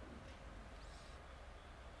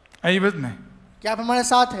 Are you with me? क्या आप हमारे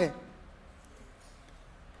साथ हैं?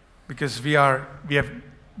 Because we are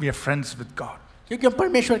friends with God. क्योंकि हम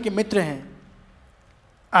परमेश्वर के मित्र हैं।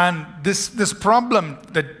 And this problem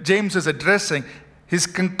that James is addressing, his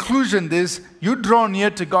conclusion is, you draw near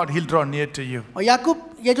to God, he'll draw near to you. और याकूब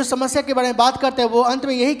ये जो समस्या के बारे में बात करता है वो अंत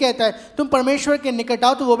में यही कहता है, तुम परमेश्वर के निकट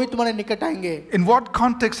आओ तो वो भी तुम्हारे निकट आएंगे। In what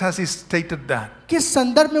context has he stated that? किस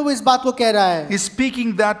संदर्भ में वो इस बात को कह रहा है? He's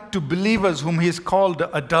speaking that to believers whom he has called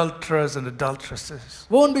adulterers and adulteresses.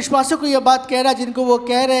 वो उन विश्वासियों को ये बात कह रहा है जिनको वो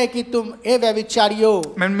कह रहे हैं कि तुम ए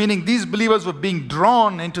व्यभिचारियों। Meaning these believers were being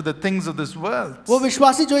drawn into the things of this world. वो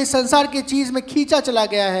विश्वासी जो इस संसार की चीज में खींचा चला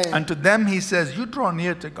गया है। And to them he says, you draw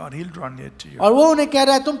near to God, he'll draw near to you. और वो उन्हें कह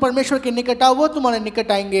रहा है तुम परमेश्वर के निकट आओ वो तुम्हारे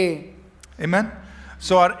निकट आएंगे। Amen.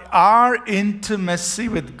 So our intimacy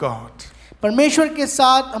with God परमेश्वर के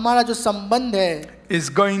साथ हमारा जो संबंध है is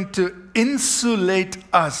going to insulate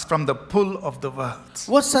us from the pull of the world.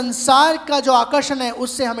 वो संसार का जो आकर्षण है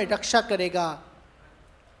उससे हमें रक्षा करेगा।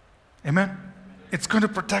 Amen. It's going to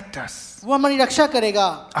protect us. वो हमारी रक्षा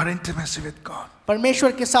करेगा। Our intimacy with God.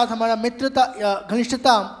 परमेश्वर के साथ हमारा मित्रता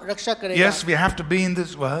घनिष्ठता रक्षा करेगा। Yes, we have to be in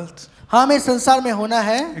this world. हाँ हमें संसार में होना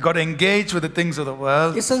है। We got to engage with the things of the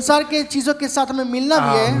world. इस संसार के चीजों के साथ हमें मिलना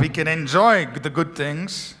भी है। We can enjoy the good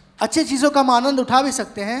things. अच्छे चीजों का हम आनंद उठा भी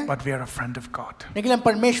सकते हैं। But we are a friend of God. लेकिन हम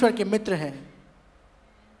परमेश्वर के मित्र हैं।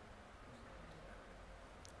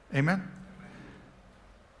 Amen.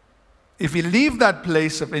 If we leave that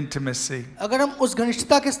place of intimacy, अगर हम उस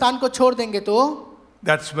घनिष्ठता के स्थान को छोड़ देंगे तो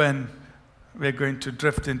that's when we're going to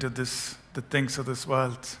drift into the things of this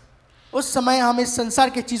world. उस समय हम इस संसार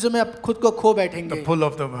के चीजों में खुद को खो बैठेंगे। The pull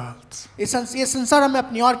of the world. ये संसार हमें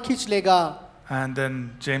अपनी ओर खींच लेगा। And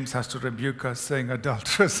then James has to rebuke us, saying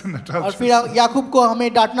adulterers and और adulteresses. फिर याकूब को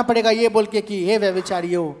हमें डांटना पड़ेगा ये बोल के कि हे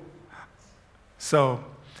व्यभिचारियों। So,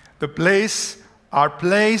 our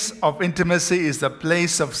place of intimacy is the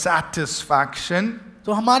place of satisfaction.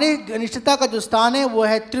 तो हमारे घनिष्ठता का जो स्थान है वो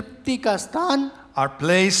है तृप्ति का स्थान। Our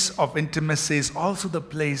place of intimacy is also the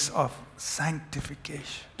place of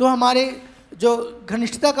sanctification. तो हमारे जो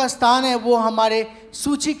घनिष्ठता का स्थान है वो हमारे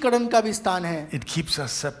सूचीकरण का भी स्थान है। It keeps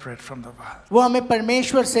us separate from the world. वो हमें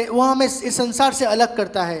परमेश्वर से, वो हमें इस संसार से अलग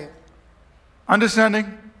करता है। Understanding?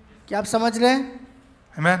 क्या आप समझ रहे हैं?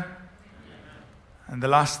 Amen. And the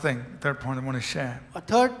last thing, third point I want to share.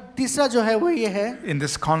 और तीसरा जो है वो ये है, In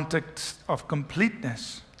this context of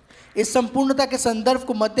completeness, इस संपूर्णता के संदर्भ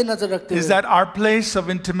को मद्देनजर रखते is हुए, that our place of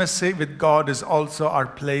intimacy with God is also our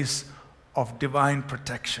place of divine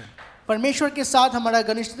protection. परमेश्वर के साथ हमारा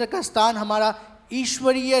घनिष्ठता का स्थान हमारा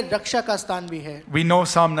ईश्वरीय रक्षा का स्थान भी है। We know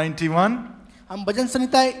Psalm 91. हम भजन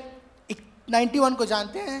संहिता 91 को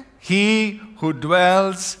जानते हैं। He who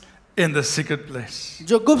dwells in the secret place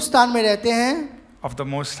जो गुप्त स्थान में रहते हैं of the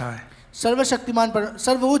Most High. सर्वशक्तिमान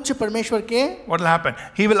सर्वोच्च परमेश्वर के, What will happen?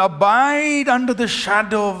 He will abide under the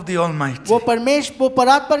shadow of the Almighty. वो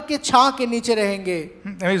परात्पर के छां के नीचे रहेंगे।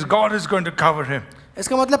 That means God is going to cover him.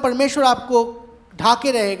 इसका मतलब परमेश्वर आपको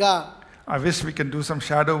ढाके रहेगा। I wish we can do some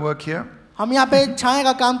shadow work here. हम यहाँ पे छाया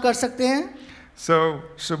का काम कर सकते हैं। So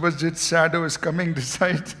Subhajit's shadow is coming this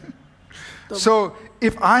side. So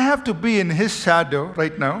if I have to be in his shadow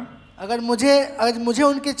right now, अगर मुझे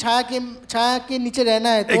उनके छाया के नीचे रहना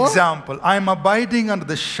है तो example, I am abiding under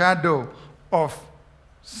the shadow of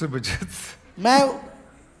Subhajit. मैं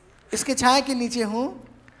इसके छाया के नीचे हूँ.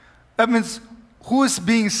 That means who is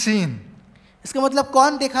being seen? इसका मतलब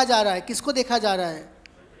कौन देखा जा रहा है, किसको देखा जा रहा है?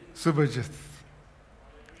 Subhajit.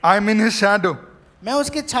 I am in his shadow. मैं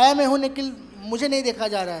उसके छाया में हूँ लेकिन मुझे नहीं देखा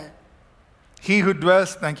जा रहा है. He who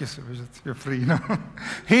dwells, thank you, Subhajit, you're free now.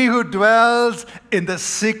 He who dwells in the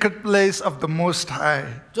secret place of the Most High.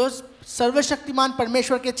 जो सर्वशक्तिमान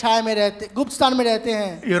परमेश्वर के छाया में रहते, गुप्त स्थान में रहते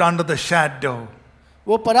हैं. You're under the shadow.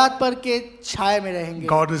 वो परात पर के छाया में रहेंगे.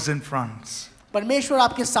 God is in front. परमेश्वर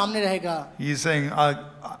आपके सामने रहेगा. He is saying,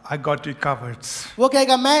 I got you covered. वो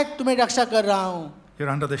कहेगा मैं तुम्हें रक्षा कर रहा हूँ. You're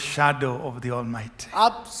under the shadow of the Almighty.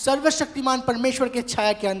 आप सर्वशक्तिमान परमेश्वर के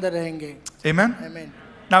छाया के अंदर रहेंगे. Amen? Amen.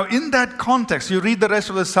 Now, in that context, you read the rest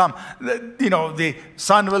of the psalm. The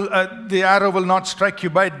sun will, the arrow will not strike you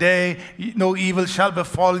by day. No evil shall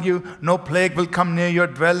befall you. No plague will come near your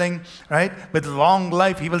dwelling. Right? With long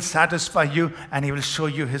life, he will satisfy you, and he will show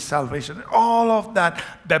you his salvation. All of that,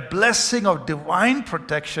 the blessing of divine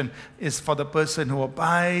protection, is for the person who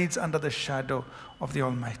abides under the shadow of the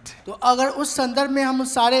Almighty. तो अगर उस संदर्भ में हम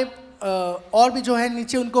सारे और भी जो है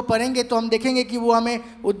नीचे उनको पढ़ेंगे तो हम देखेंगे कि वो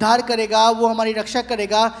हमें उद्धार करेगा, वो हमारी रक्षा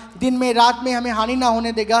करेगा, दिन में रात में हमें हानि ना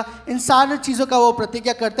होने देगा. इन सारी चीज़ों का वो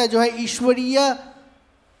प्रतिज्ञा करता है जो है ईश्वरीय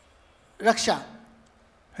रक्षा.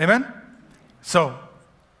 Amen? So,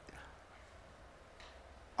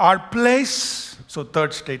 our place, so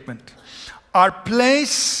third statement, our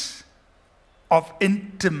place of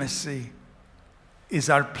intimacy is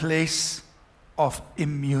our place of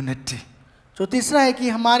immunity. तो तीसरा है कि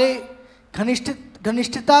हमारे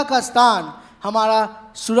घनिष्ठता का स्थान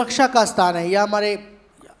हमारा सुरक्षा का स्थान है या हमारे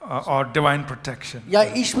or divine protection. या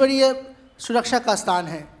ईश्वरीय सुरक्षा का स्थान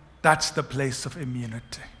है. That's the place of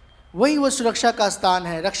immunity. वही वो सुरक्षा का स्थान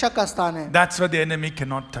है, रक्षा का स्थान है. That's where the enemy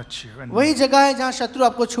cannot touch you. And वही जगह है जहाँ शत्रु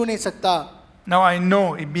आपको छू नहीं सकता. now I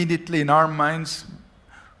know immediately in our minds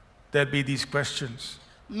there'll be these questions.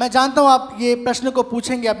 मैं जानता हूँ आप ये प्रश्न को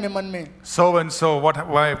पूछेंगे अपने मन में. So and so, what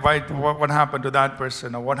happened to that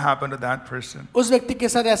person, or what happened to that person? उस व्यक्ति के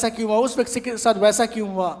साथ ऐसा क्यों हुआ, उस व्यक्ति के साथ वैसा क्यों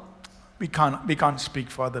हुआ. We can't speak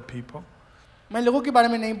for other people. मैं लोगों के बारे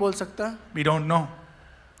में नहीं बोल सकता. We don't know.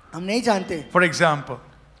 हम नहीं जानते. For example,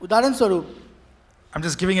 उदाहरण स्वरूप, I'm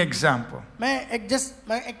just giving an example. मैं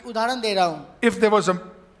एक उदाहरण दे रहा हूँ. If there was a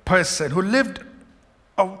person who lived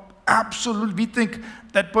absolute, we think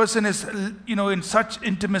that person is, in such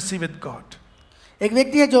intimacy with God. एक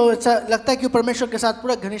व्यक्ति है जो ऐसा लगता है कि वो परमेश्वर के साथ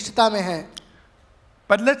पूरा घनिष्ठता में है.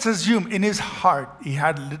 But let's assume in his heart he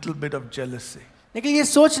had a little bit of jealousy. लेकिन ये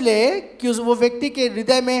सोच ले कि वो व्यक्ति के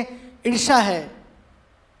हृदय में ईर्ष्या है.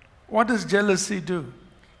 What does jealousy do?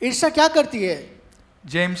 ईर्ष्या क्या करती है?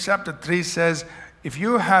 James chapter 3 says, if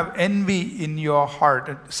you have envy in your heart,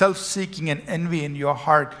 self-seeking and envy in your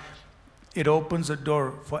heart, it opens a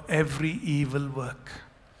door for every evil work.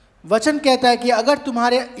 वचन कहता है कि अगर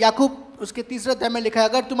तुम्हारे, याकूब उसके तीसरे अध्याय में लिखा है,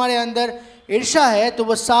 अगर तुम्हारे अंदर ईर्ष्या है तो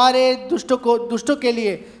वो सारे दुष्टों के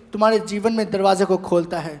लिए तुम्हारे जीवन में दरवाजे को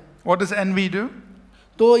खोलता है. What does envy do?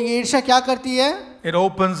 तो ये ईर्ष्या क्या करती है? It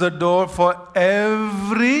opens a door for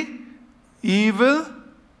every evil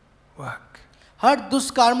work. हर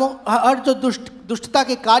जो दुष्टता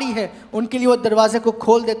के कार्य है उनके लिए वो दरवाजे को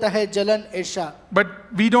खोल देता है, जलन, ईर्ष्या. But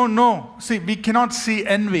we don't know. See, we cannot see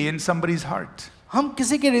envy in somebody's heart. हम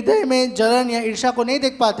किसी के हृदय में जलन या ईर्ष्या को नहीं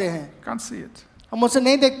देख पाते हैं. Can't see it. हम उसे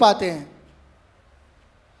नहीं देख पाते हैं.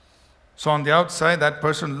 So on the outside, that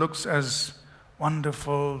person looks as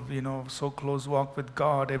wonderful, so close walk with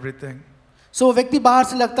God, everything. So वो व्यक्ति बाहर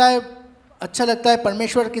से लगता है अच्छा लगता है,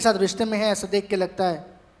 परमेश्वर के साथ रिश्ते में है, ऐसा देख के लगता है.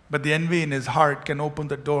 But the envy in his heart can open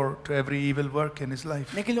the door to every evil work in his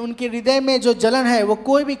life. लेकिन उनके हृदय में जो जलन है वो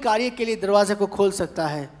कोई भी कार्य के लिए दरवाजे को खोल सकता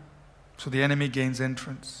है. So the enemy gains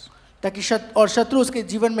entrance. ताकि शत्रु उसके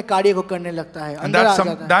जीवन में कार्य को करने लगता है, And अंदर आ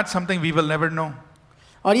जाता है. that's something we will never know.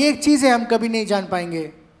 और ये एक चीज है हम कभी नहीं जान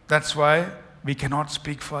पाएंगे. That's why we cannot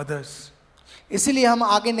speak for others. इसीलिए हम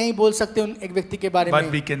आगे नहीं बोल सकते उन एक व्यक्ति के बारे But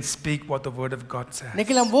में. we can speak what the word of God says.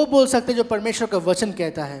 लेकिन हम वो बोल सकते हैं जो परमेश्वर का वचन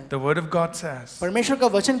कहता है. The word of God says, परमेश्वर का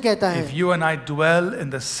वचन कहता है, if you and I dwell in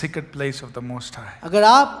the secret place of the Most High, अगर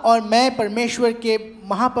आप और मैं परमेश्वर के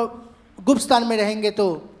गुप्त स्थान में रहेंगे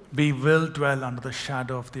तो we will dwell under the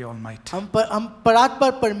shadow of the Almighty. हम परात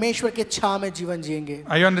पर परमेश्वर के छाया में जीवन जिएंगे.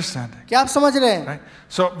 Are you understanding? क्या आप समझ रहे हैं? Right?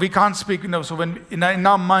 So we can't speak, so when in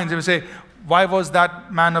our minds we say, why was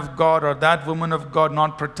that man of God or that woman of God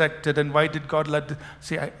not protected, and why did God let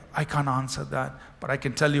see, I can't answer that, but I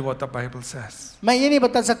can tell you what the Bible says. मैं ये नहीं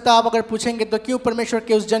बता सकता, आप अगर पूछेंगे तो क्यों परमेश्वर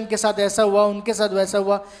के उस जन के साथ ऐसा हुआ, उनके साथ वैसा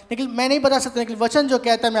हुआ, लेकिन मैं नहीं बता सकता, लेकिन वचन जो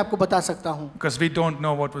कहता है मैं आपको बता सकता हूँ. Because we don't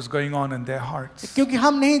know what was going on in their hearts. क्योंकि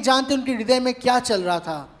हम नहीं जानते उनके हृदय में क्या चल रहा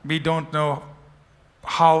था. We don't know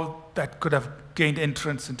how that could have gained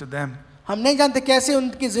entrance into them. हम नहीं जानते कैसे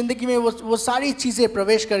उनकी जिंदगी में वो सारी चीजें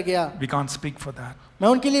प्रवेश कर गया. We can't speak for that. मैं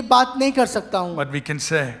उनके लिए बात नहीं कर सकता हूँ. But we can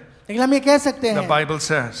say, लेकिन हम ये कह सकते हैं, the Bible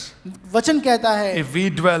says, वचन कहता है, if we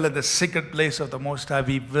dwell in the secret place of the Most High,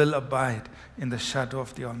 we will abide in the shadow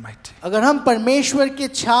of the Almighty. अगर हम परमेश्वर के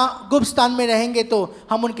छां गुप्त स्थान में रहेंगे तो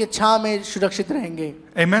हम उनके छां में सुरक्षित रहेंगे.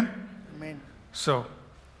 Amen? Amen. So,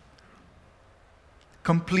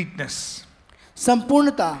 completeness.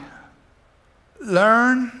 संपूर्णता.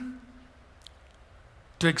 Learn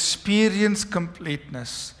to experience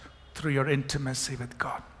completeness through your intimacy with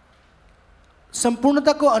God.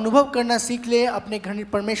 संपूर्णता को अनुभव करना सीख ले अपने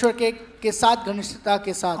परमेश्वर के साथ, घनिष्ठता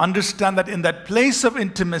के साथ. Understand that in that place of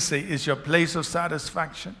intimacy is your place of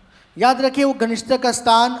satisfaction. याद रखिए वो घनिष्ठता का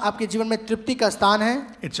स्थान आपके जीवन में तृप्ति का स्थान है.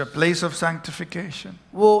 It's your place of sanctification.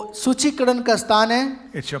 वो सूचीकरण का स्थान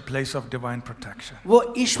है. It's your place of divine protection.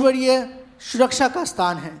 वो ईश्वरीय सुरक्षा का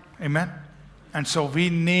स्थान है. Amen. And so we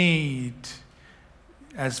need,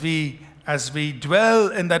 as we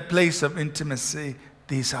dwell in that place of intimacy,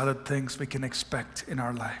 these are the things we can expect in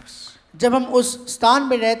our lives. जब हम उस स्थान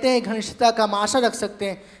में रहते हैं घनिष्ठता का, हम आशा रख सकते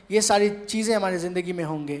हैं ये सारी चीजें हमारी जिंदगी में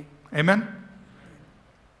होंगे. Amen.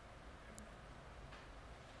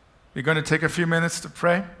 We're going to take a few minutes to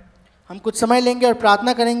pray. हम कुछ समय लेंगे और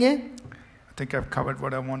प्रार्थना करेंगे. I think I've covered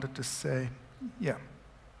what I wanted to say. Yeah.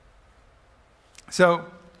 So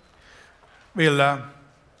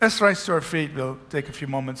let's rise to our feet. We'll take a few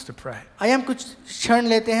moments to pray. आइए हम कुछ क्षण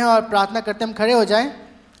लेते हैं और प्रार्थना करते हैं. हम खड़े हो जाएं.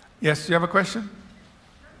 Yes, you have a question?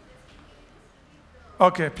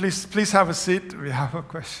 Okay, please have a seat. We have a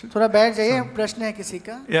question. थोड़ा बैठ जाइए. प्रश्न है किसी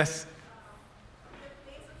का? Yes.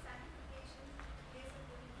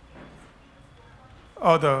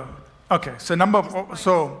 Okay.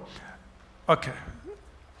 Okay.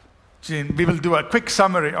 Jean, we will do a quick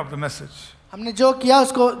summary of the message. हमने जो किया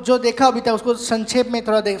उसको, जो देखा अभी तक उसको संक्षेप में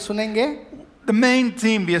थोड़ा सुनेंगे. The main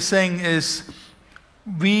theme we are saying is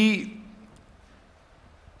we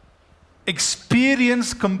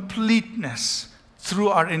experience completeness through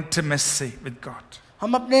our intimacy with God.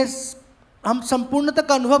 हम संपूर्णता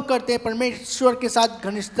का अनुभव करते हैं परमेश्वर के साथ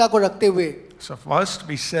घनिष्ठता को रखते हुए. So first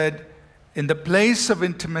we said in the place of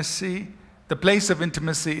intimacy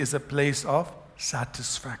is a place of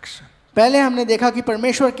satisfaction. पहले हमने देखा कि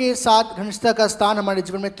परमेश्वर के साथ घनिष्ठता का स्थान हमारे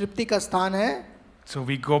जीवन में तृप्ति का स्थान है. So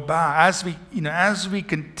we go back as we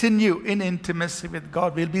continue in intimacy with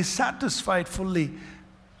God, we'll be satisfied fully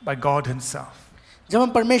by God Himself. जब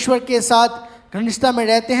हम परमेश्वर के साथ घनिष्ठता में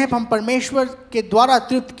रहते हैं, हम परमेश्वर के द्वारा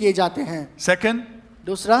तृप्त किए जाते हैं. Second,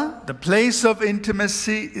 दूसरा, the place of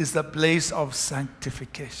intimacy is the place of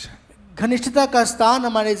sanctification. घनिष्ठता का स्थान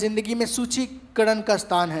हमारे जिंदगी में सूचीकरण का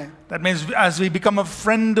स्थान है. That means as we become a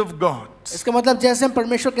friend of God, इसका मतलब जैसे हम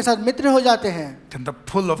परमेश्वर के साथ मित्र हो जाते हैं, then the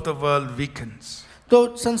pull of the world weakens.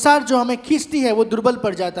 तो संसार जो हमें खींचती है वो दुर्बल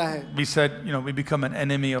पड़ जाता है. We said, we become an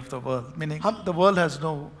enemy of the world, meaning the world has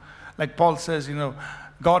no, like Paul says,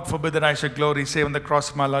 God forbid that I should glory save on the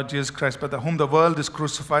cross of my Lord Jesus Christ, but whom the world is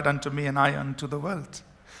crucified unto me and I unto the world.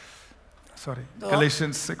 Sorry,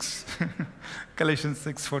 Galatians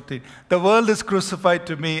 6:14. The world is crucified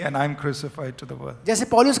to me and I'm crucified to the world. जैसे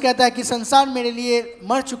पौलुस कहता है कि संसार मेरे लिए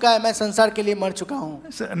मर चुका है, मैं संसार के लिए मर चुका हूँ.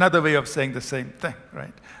 It's another way of saying the same thing,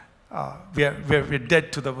 right? We're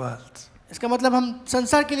dead to the world. इसका मतलब हम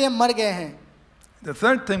संसार के लिए मर गए हैं. The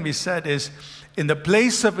third thing we said is, in the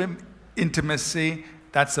place of intimacy,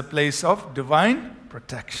 that's a place of divine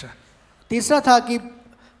protection. तीसरा था कि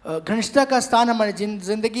घनिष्ठता का स्थान हमारे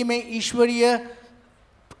जिंदगी में ईश्वरीय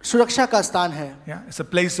सुरक्षा का स्थान है. Yeah, it's a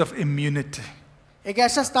place of immunity. एक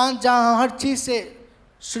ऐसा स्थान जहाँ हर चीज से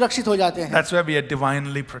सुरक्षित हो जाते हैं. That's where we are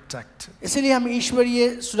divinely protected. इसीलिए हम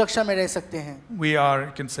ईश्वरीय सुरक्षा में रह सकते हैं. We are,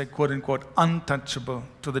 you can say, quote unquote, untouchable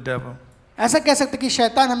to the devil. ऐसा कह सकते कि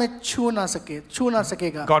शैतान हमें छू ना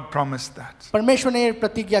सकेगा. God promised that. परमेश्वर ने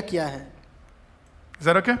प्रतिज्ञा किया है. Is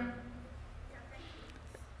that okay?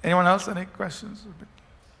 Anyone else? Any questions?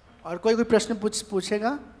 और कोई प्रश्न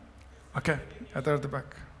पूछेगा? Okay, at the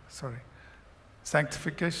back. Sorry.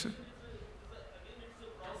 Sanctification.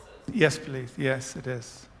 Yes, please. Yes, it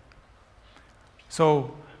is.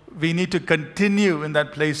 So we need to continue in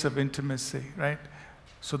that place of intimacy, right?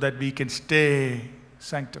 So that we can stay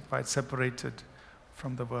sanctified, separated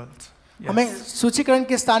from the world. हमें सूचीकरण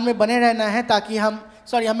के स्थान में बने रहना है ताकि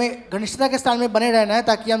हमें घनिष्ठता के स्थान में बने रहना है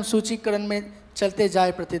ताकि हम सूचीकरण में चलते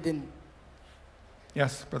जाए प्रतिदिन.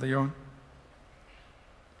 Yes, Brother Yohan.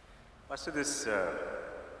 Pastor, this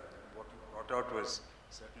what you brought out was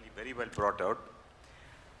certainly very well brought out.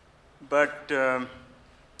 But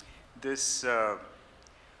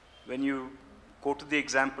when you go to the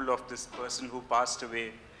example of this person who passed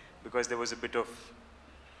away because there was a bit of,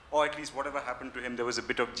 or at least whatever happened to him, there was a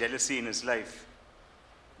bit of jealousy in his life,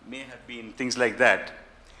 may have been things like that.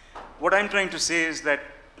 What I'm trying to say is that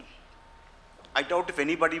I doubt if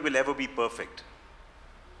anybody will ever be perfect.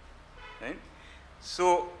 Right?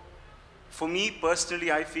 So, for me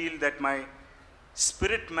personally, I feel that my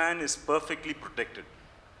spirit man is perfectly protected.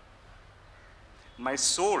 My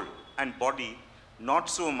soul and body, not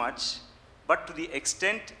so much, but to the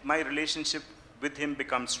extent my relationship with him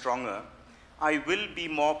becomes stronger, I will be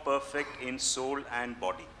more perfect in soul and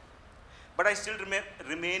body. But I still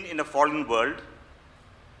remain in a fallen world,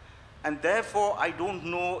 and therefore I don't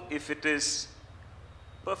know if it is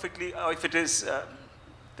perfectly, or if it is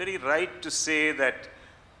very right to say that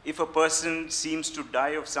if a person seems to die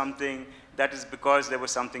of something, that is because there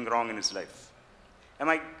was something wrong in his life. Am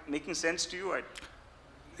I making sense to you?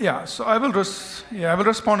 Yeah, so I will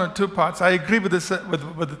respond in two parts. I agree with this,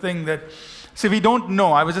 with the thing that, see, we don't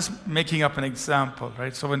know. I was just making up an example,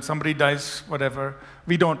 right? So when somebody dies, whatever,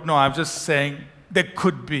 we don't know. I'm just saying there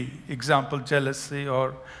could be, example, jealousy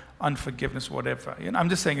or unforgiveness, whatever. You know, I'm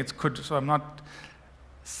just saying it could, so I'm not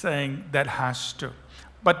saying that has to.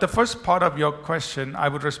 But the first part of your question, I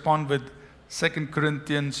would respond with 2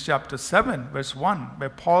 Corinthians chapter 7, verse 1, where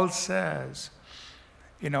Paul says,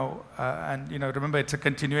 remember it's a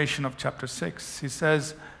continuation of chapter 6. He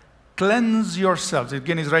says, cleanse yourselves.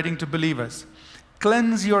 Again, he's writing to believers.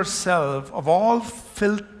 Cleanse yourself of all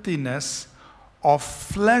filthiness of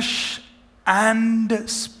flesh and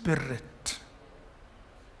spirit.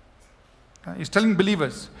 He's telling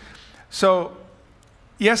believers. So,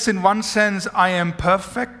 yes, in one sense, I am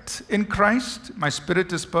perfect in Christ. My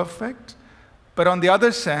spirit is perfect. But on the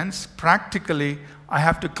other sense, practically, I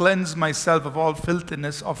have to cleanse myself of all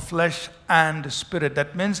filthiness of flesh and spirit.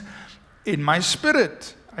 That means in my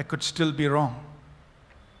spirit, I could still be wrong.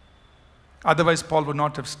 Otherwise, Paul would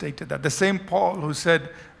not have stated that. The same Paul who said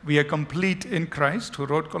we are complete in Christ, who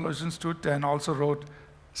wrote Colossians 2:10, also wrote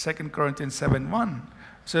 2 Corinthians 7:1,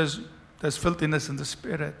 says there's filthiness in the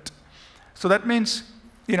spirit. So that means,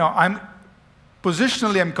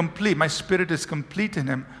 positionally I'm complete. My spirit is complete in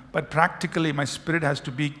him, but practically my spirit has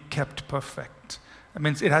to be kept perfect. That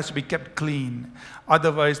means it has to be kept clean.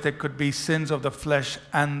 Otherwise, there could be sins of the flesh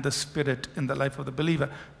and the spirit in the life of the believer.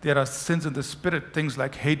 There are sins in the spirit, things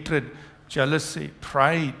like hatred, jealousy,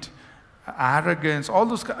 pride, arrogance, all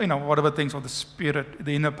those, whatever things of the spirit,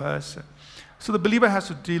 the inner person. So the believer has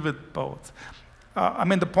to deal with both.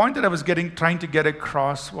 The point that I was trying to get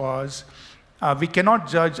across was, we cannot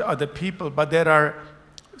judge other people, but there are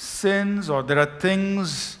sins or there are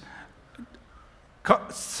things,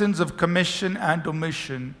 sins of commission and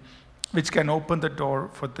omission, which can open the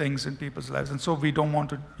door for things in people's lives. And so we don't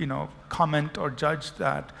want to, comment or judge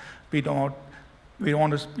that. We don't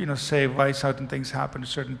want to, say why certain things happen to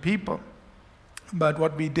certain people. But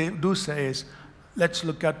what we do say is, let's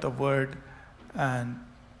look at the word and,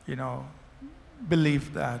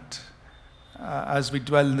 believe that as we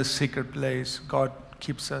dwell in the secret place, God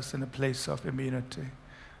keeps us in a place of immunity.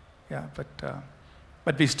 Yeah,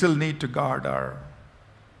 but we still need to guard our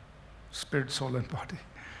spirit, soul, and body.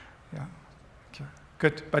 Yeah, okay.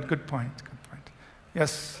 Good, but good point. Good point.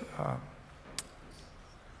 Yes.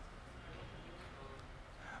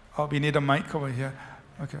 We need a mic over here.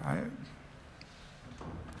 Okay.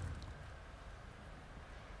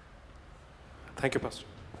 Thank you, Pastor.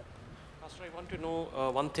 Pastor, I want to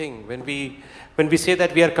know one thing. When we say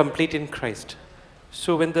that we are complete in Christ,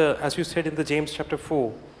 so as you said in the James chapter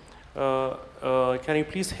 4, can you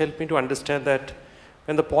please help me to understand that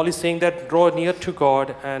when the Paul is saying that draw near to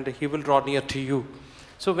God and he will draw near to you.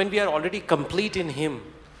 So when we are already complete in him,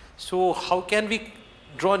 so how can we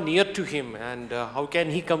draw near to him and how can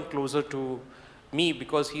he come closer to me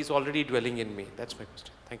because he's already dwelling in me? That's my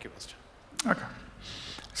question. Thank you, Pastor. Okay.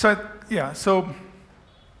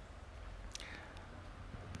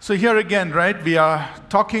 So here again, right, we are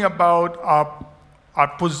talking about our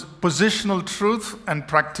positional truth and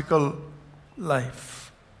practical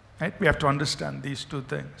life, right? We have to understand these two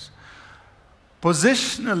things.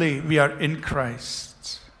 Positionally, we are in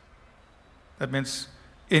Christ. That means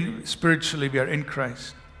spiritually, we are in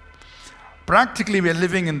Christ. Practically, we are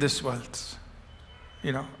living in this world,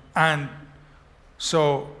 and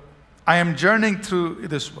so I am journeying through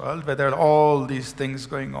this world where there are all these things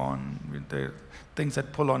going on, there are things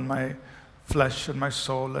that pull on my flesh and my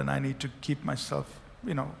soul, and I need to keep myself,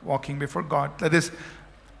 walking before God. That is,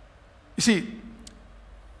 you see,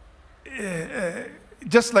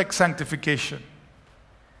 just like sanctification,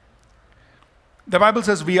 the Bible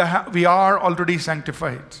says we are already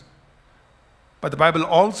sanctified, but the Bible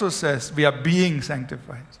also says we are being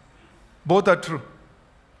sanctified. Both are true,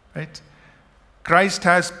 right? Christ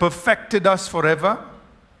has perfected us forever,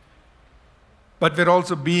 but we're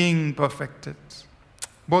also being perfected.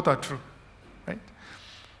 Both are true, right?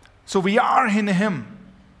 So we are in Him,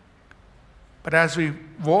 but as we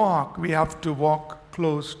walk, we have to walk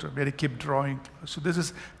close to Him. We have to keep drawing close. So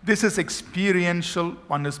this is experiential,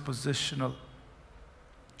 one is positional,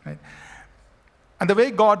 right? And the way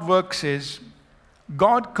God works is,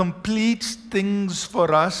 God completes things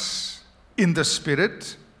for us in the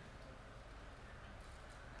Spirit,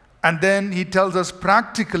 and then He tells us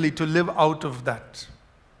practically to live out of that.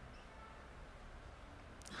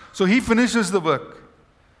 So He finishes the work,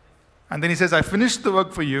 and then He says, I finished the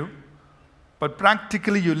work for you, but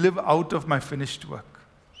practically you live out of my finished work.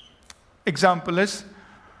 Example is,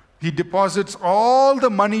 He deposits all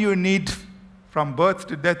the money you need from birth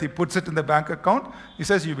to death. He puts it in the bank account. He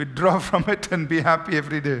says, you withdraw from it and be happy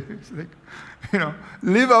every day. It's like,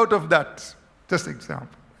 live out of that. Just an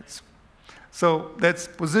example. So that's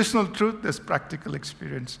positional truth, there's practical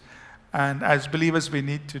experience. And as believers, we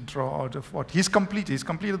need to draw out of what He's completed. He's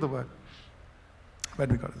completed the work. But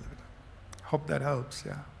we got to live it. Hope that helps,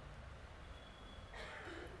 yeah.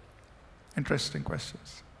 Interesting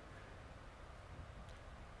questions.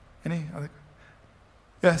 Any other?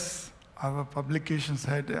 Yes, our publications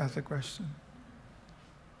head has a question.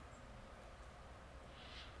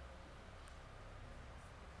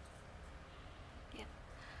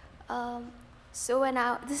 So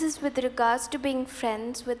this is with regards to being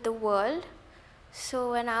friends with the world.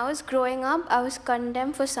 So when I was growing up, I was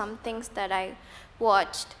condemned for some things that I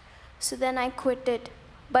watched. So then I quit it.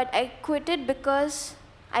 But I quit it because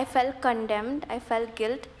I felt condemned, I felt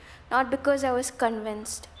guilt, not because I was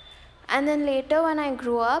convinced. And then later when I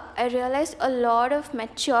grew up, I realized a lot of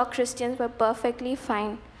mature Christians were perfectly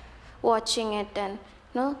fine watching it,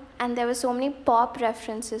 and there were so many pop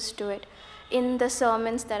references to it in the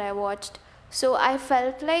sermons that I watched. So I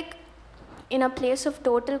felt like in a place of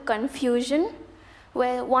total confusion,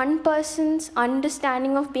 where one person's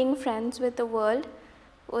understanding of being friends with the world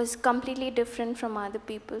was completely different from other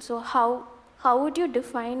people. So how would you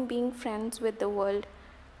define being friends with the world?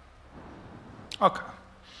 Okay.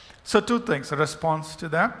 So two things, a response to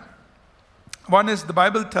that. One is the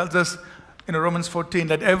Bible tells us in Romans 14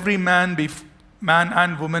 that every man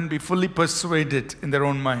and woman be fully persuaded in their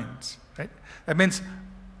own minds. Right? That means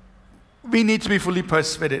we need to be fully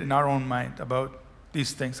persuaded in our own mind about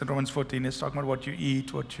these things. And Romans 14 is talking about what you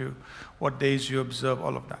eat, what days you observe,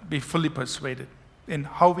 all of that. Be fully persuaded in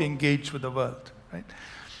how we engage with the world. Right?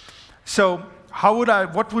 So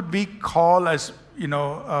what would we call as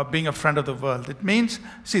being a friend of the world? It means,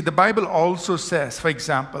 the Bible also says, for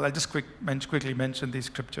example, I'll just quickly mention these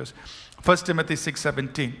scriptures. 1 Timothy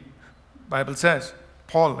 6:17, Bible says,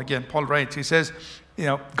 Paul writes, he says,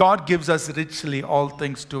 God gives us richly all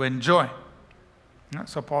things to enjoy.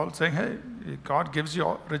 So Paul's saying, hey, God gives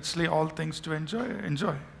you richly all things to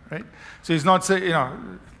enjoy, right? So he's not saying,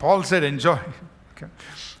 Paul said enjoy. Okay.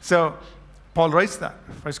 So Paul writes that,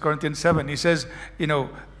 1 Corinthians 7. He says,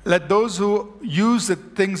 let those who use the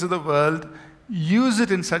things of the world use it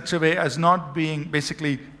in such a way as not being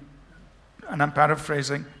basically, and I'm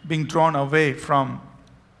paraphrasing, being drawn away from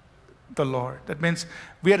the Lord. That means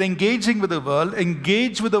we are engaging with the world,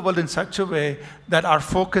 engage with the world in such a way that our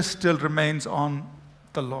focus still remains on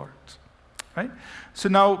the Lord. Right? So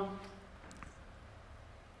now,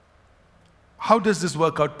 how does this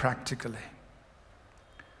work out practically?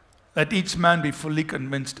 Let each man be fully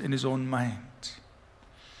convinced in his own mind.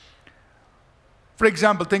 For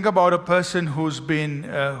example, think about a person who's been,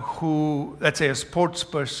 let's say a sports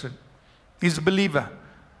person. He's a believer,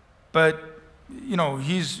 but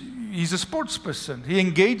he's a sports person. He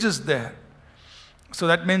engages there. So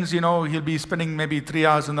that means, he'll be spending maybe 3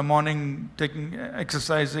 hours in the morning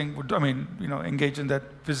exercising, engage in that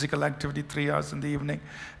physical activity, 3 hours in the evening,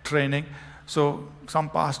 training. So some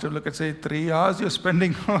pastor look and say, 3 hours you're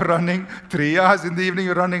spending running, 3 hours in the evening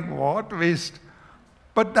you're running, what waste.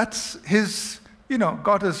 But that's his,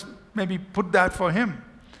 God has maybe put that for him.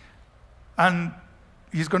 And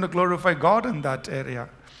he's going to glorify God in that area.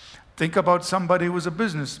 Think about somebody who's a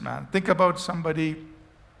businessman. Think about somebody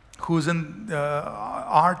who's in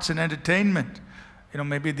arts and entertainment.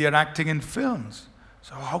 Maybe they're acting in films.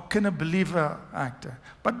 So how can a believer act?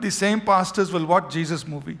 But the same pastors will watch Jesus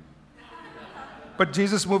movie. But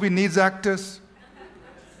Jesus movie needs actors.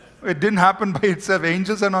 It didn't happen by itself.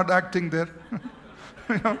 Angels are not acting there.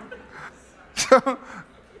 You know? So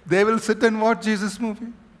they will sit and watch Jesus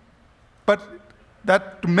movie. But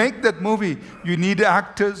to make that movie, you need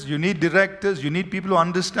actors, you need directors, you need people who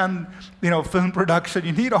understand, film production.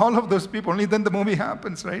 You need all of those people. Only then the movie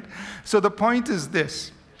happens, right? So the point is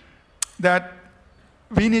this, that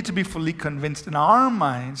we need to be fully convinced in our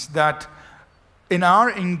minds that in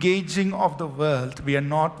our engaging of the world, we are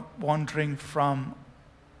not wandering from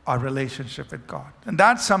our relationship with God. And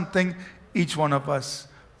that's something each one of us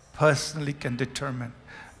personally can determine.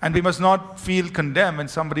 And we must not feel condemned when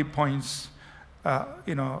somebody points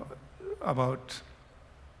about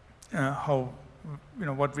how,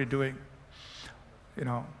 what we're doing,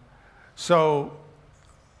 So,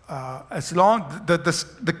 as long,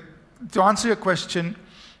 to answer your question,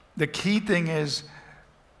 the key thing is,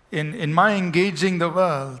 in my engaging the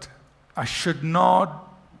world, I should not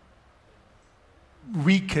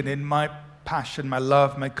weaken in my passion, my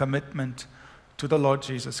love, my commitment to the Lord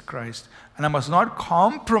Jesus Christ. And I must not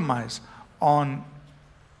compromise on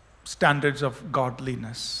standards of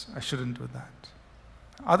godliness. I shouldn't do that.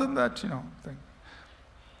 Other than that,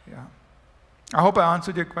 yeah. I hope I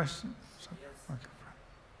answered your question.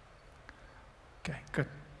 Okay, good.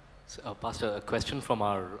 So, Pastor, a question from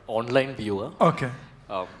our online viewer. Okay.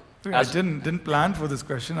 I didn't plan for this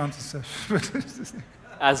question answer session.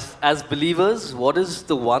 As believers, what is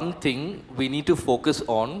the one thing we need to focus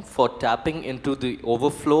on for tapping into the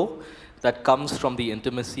overflow that comes from the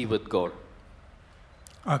intimacy with God?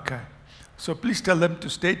 Okay. So please tell them to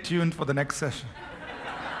stay tuned for the next session.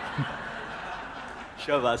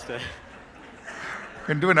 Sure, Pastor. You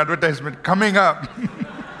can do an advertisement. Coming up.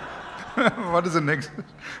 What is the next?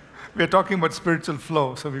 We're talking about spiritual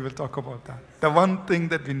flow, so we will talk about that. The one thing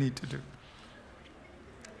that we need to do.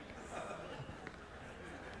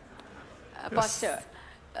 Pastor,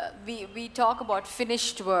 we talk about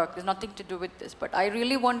finished work. There's nothing to do with this, but I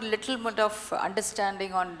really want a little bit of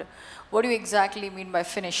understanding on what do you exactly mean by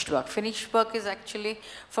finished work. Finished work is actually,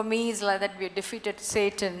 for me, is like that we have defeated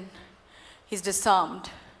Satan. He's disarmed.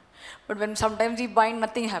 But when sometimes we bind,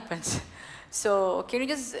 nothing happens. So can you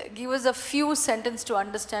just give us a few sentences to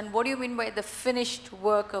understand what do you mean by the finished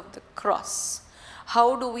work of the cross?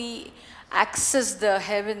 How do we access the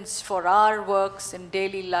heavens for our works in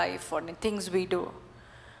daily life or in things we do?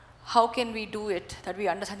 How can we do it that we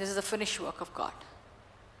understand this is the finished work of God?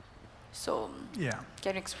 So, yeah,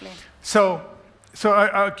 can you explain? So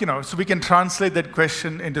we can translate that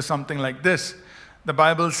question into something like this. The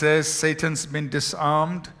Bible says Satan's been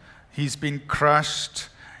disarmed, he's been crushed,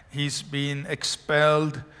 he's been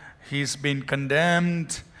expelled, he's been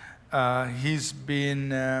condemned, he's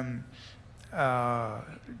been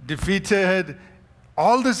defeated,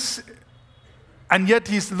 all this, and yet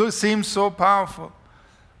he seems so powerful.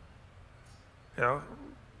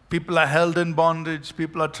 People are held in bondage,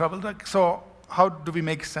 people are troubled. So how do we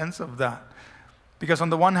make sense of that? Because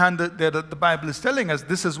on the one hand, the Bible is telling us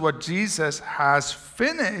this is what Jesus has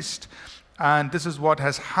finished, and this is what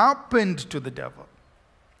has happened to the devil.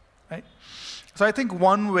 Right? So I think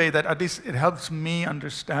one way that at least it helps me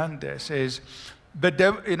understand this is, the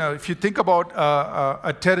devil, if you think about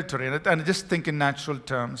a territory, and just think in natural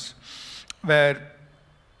terms, where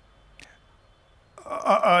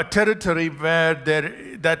a territory where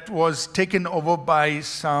that was taken over by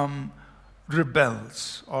some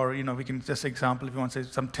rebels, or we can just example if you want to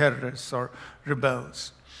say some terrorists or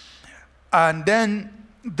rebels, and then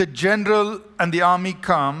the general and the army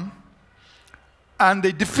come and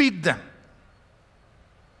they defeat them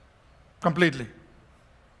completely.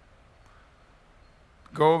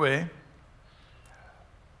 Go away.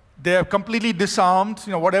 They are completely disarmed.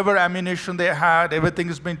 Whatever ammunition they had, everything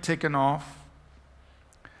has been taken off.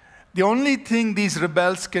 The only thing these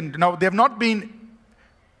rebels can do, now they have not been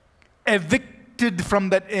evicted from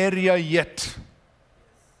that area yet.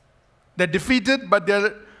 They're defeated, but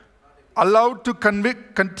they're allowed to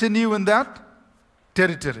continue in that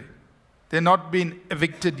territory. They're not been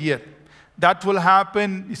evicted yet. That will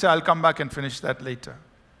happen. He said, I'll come back and finish that later.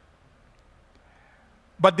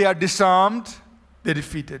 But they are disarmed, they're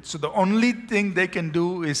defeated. So the only thing they can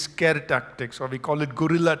do is scare tactics, or we call it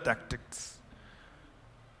guerrilla tactics.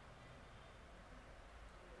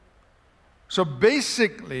 So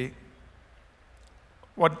basically,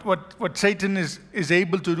 what Satan is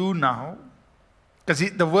able to do now,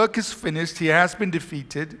 because the work is finished, he has been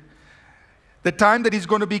defeated. The time that he's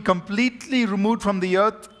going to be completely removed from the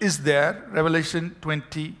earth is there, Revelation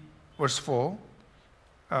 20, verse 4.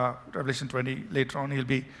 Revelation 20, later on, he'll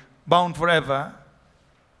be bound forever.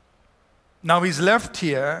 Now he's left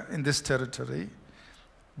here in this territory,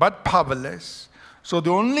 but powerless. So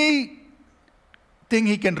the only thing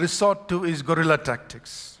he can resort to is guerrilla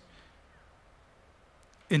tactics.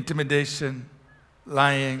 Intimidation,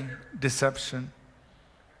 lying, deception.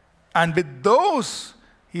 And with those,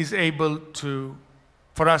 he's able to,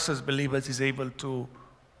 for us as believers, he's able to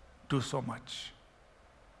do so much.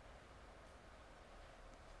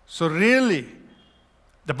 So really,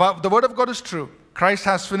 the word of God is true. Christ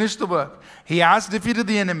has finished the work. He has defeated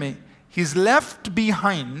the enemy. He's left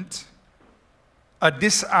behind a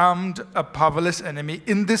disarmed, a powerless enemy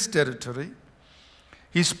in this territory.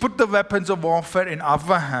 He's put the weapons of warfare in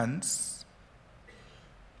our hands.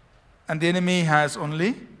 And the enemy has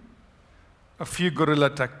only a few guerrilla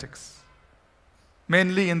tactics,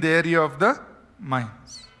 mainly in the area of the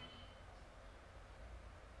minds.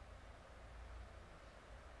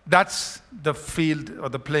 That's the field or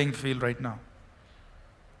the playing field right now.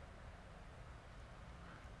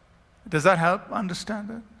 Does that help understand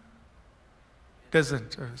it?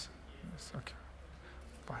 Doesn't? Yes. Okay.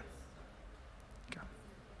 Fine. Okay.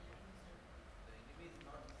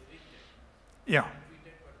 Yeah.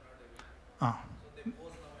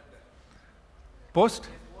 Post?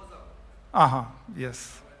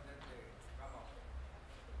 Yes.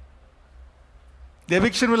 The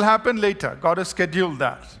eviction will happen later. God has scheduled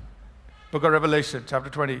that. Book of Revelation, chapter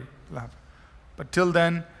 20 will happen. But till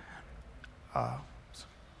then,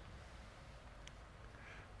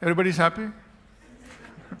 everybody's happy?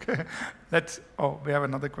 Okay. We have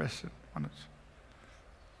another question.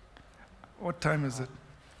 What time is it?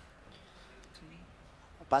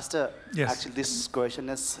 Pastor, Yes. actually this question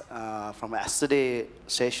is from yesterday's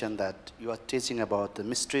session that you are teaching about the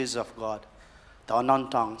mysteries of God, the unknown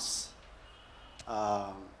tongues.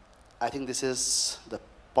 I think this is the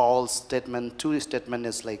Paul's statement. Two statement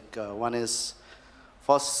is like, one is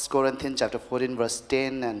 1 Corinthians chapter 14 verse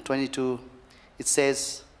 10 and 22. It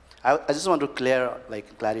says, I just want to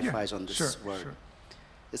clarify on this word. Sure.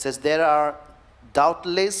 It says there are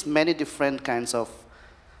doubtless many different kinds of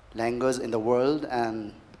language in the world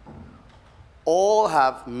and all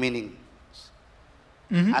have meaning.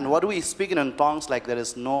 Mm-hmm. And what we speak in tongues, like there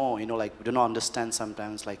is no, we do not understand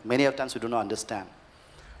sometimes, like many of times we do not understand.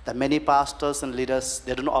 That many pastors and leaders,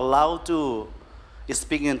 they do not allow to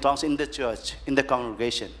speak in tongues in the church, in the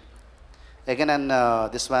congregation. Again,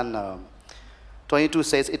 and this one, 22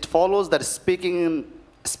 says, it follows that speaking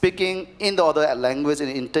in the other language is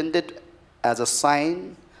intended as a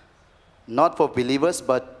sign, not for believers,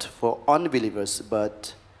 but for unbelievers.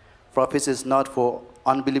 But prophecy is not for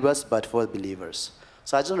unbelievers, but for believers.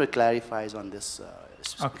 So I just want to clarify on this.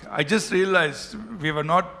 Okay. I just realized we were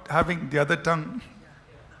not having the other tongue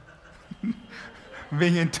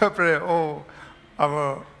being interpreted.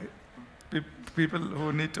 Our people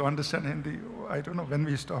who need to understand Hindi, I don't know when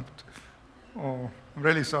we stopped. I'm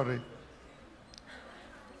really sorry.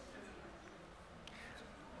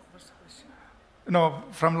 No,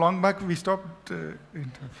 from long back we stopped. Okay,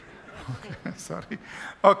 sorry.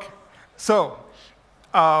 Okay, so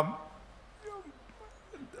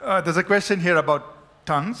there's a question here about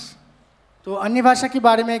tongues. तो अन्य भाषा के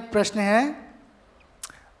बारे में एक प्रश्न है.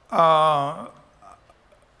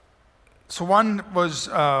 So one was,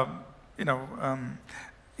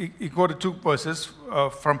 he quoted two verses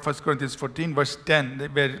from 1 Corinthians 14, verse 10,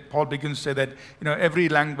 where Paul begins to say that every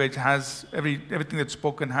language has, everything that's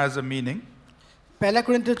spoken has a meaning. पहला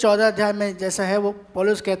कुरिन्थियों 14 अध्याय में जैसा है वो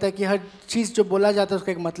पौलुस कहता है कि हर चीज जो बोला जाता है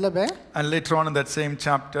उसका एक मतलब है. And later on in that same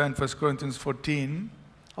chapter in 1 Corinthians 14,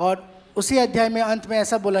 और उसी अध्याय में अंत में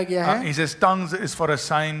ऐसा बोला गया है. He says tongues is for a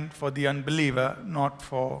sign for the unbeliever, not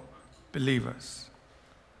for believers.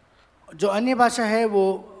 जो अन्य भाषा है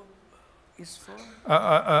वो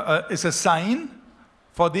It's a sign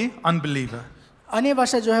for the unbeliever. अन्य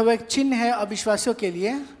भाषा जो है वो एक चिन्ह है अविश्वासियों के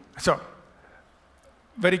लिए. So,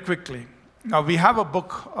 very quickly, now we have a book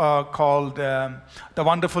called The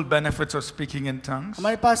Wonderful Benefits of Speaking in Tongues.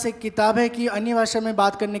 हमारे पास एक किताब है कि अन्य भाषा में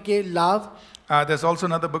बात करने के लाभ. There's also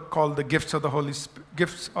another book called The Gifts of the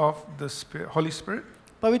Holy Spirit.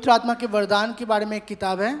 पवित्र आत्मा के वरदान के बारे में एक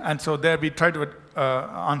किताब है. And so there we try to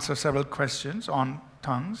answer several questions on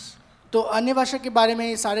tongues. तो अन्य भाषा के बारे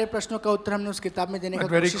में सारे प्रश्नों का उत्तर हमने उस किताब में देने का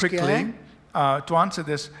कोशिश किया है. To answer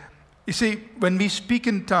this, you see, when we speak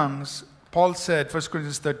in tongues, Paul said, 1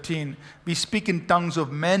 Corinthians 13, we speak in tongues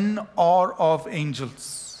of men or of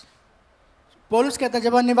angels. पौलुस कहता है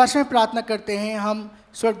जब अन्य भाषा में प्रार्थना करते हैं हम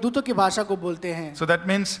स्वर्गदूतों की भाषा को बोलते हैं. So that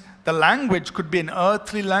means the language could be an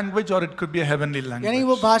earthly language or it could be a heavenly यानी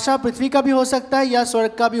वो language. भाषा पृथ्वी का भी हो सकता है या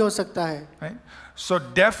स्वर्ग का भी हो सकता है. Right? So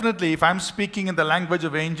definitely, if I'm speaking in the language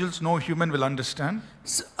of angels, no human will understand.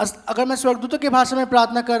 अगर मैं स्वर्गदूतों की भाषा में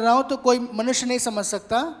प्रार्थना कर रहा हूँ तो कोई मनुष्य नहीं समझ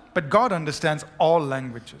सकता. But God understands all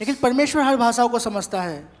languages. लेकिन परमेश्वर हर भाषाओं को समझता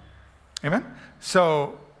है. Amen?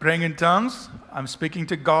 So, praying in tongues, I'm speaking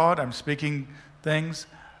to God, I'm speaking things.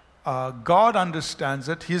 God understands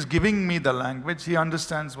it. He's giving me the language. He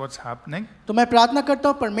understands what's happening. तो मैं प्रार्थना करता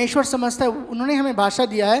हूँ, परमेश्वर समझता है. उन्होंने हमें भाषा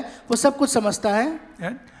दिया है, वो सब कुछ समझता है.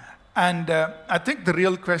 Yeah? And I think the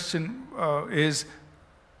real question is,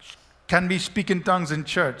 can we speak in tongues in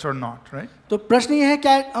church or not, right? तो प्रश्न ये है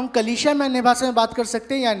क्या हम कलीसिया में अन्य भाषा में बात कर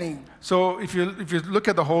सकते हैं या नहीं. So if you look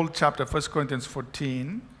at the whole chapter, 1 Corinthians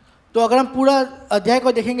 14, तो अगर हम पूरा अध्याय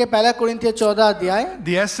को देखेंगे, पहला कुरिन्थियों 14 अध्याय,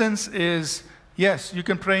 the essence is, yes, you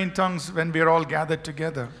can pray in tongues when we are all gathered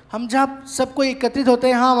together. हम जहाँ सबको एकत्रित होते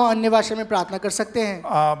हैं, हाँ, वहाँ अन्य भाषा में प्रार्थना कर सकते हैं.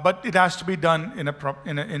 But it has to be done in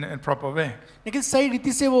a proper way. लेकिन सही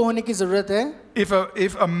रीति से वो होने की जरूरत है.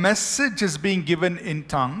 If a message is being given in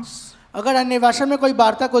tongues, अगर अन्य भाषा में कोई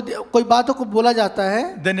बातों को बोला जाता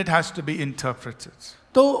है, then it has to be interpreted.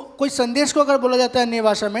 तो कोई संदेश को अगर बोला जाता है अन्य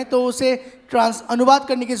भाषा में, तो उसे अनुवाद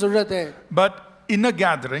करने की जरूरत है. But in a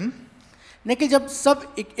gathering, लेकिन जब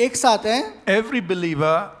सब एक साथ हैं, every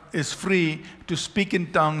believer is free to speak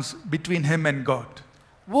in tongues between him and God.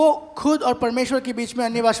 वो खुद और परमेश्वर के बीच में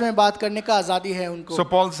अन्य भाषा में बात करने का आजादी है उनको. So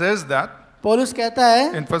Paul says that पौलुस कहता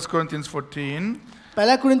है in 1 Corinthians 14,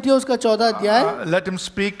 पहला कुरिन्थियों उसका 14 अध्याय, let him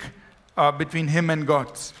speak between him and God.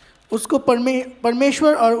 उसको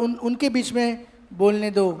परमेश्वर और उनके बीच में बोलने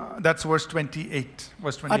दो. That's verse 28.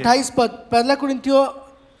 Verse 28. 28 पद, पहला कुरिन्थियों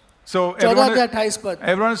So 14 अध्याय 28 पद.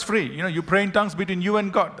 everyone is free. You know, you pray in tongues between you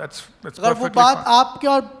and God. That's अगर वो perfectly बात fine. आपके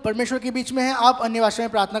और परमेश्वर के बीच में है, आप अन्य भाषा में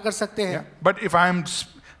प्रार्थना कर सकते हैं. Yeah. But if I'm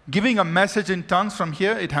giving a message in tongues from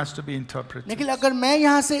here, it has to be interpreted. लेकिन अगर मैं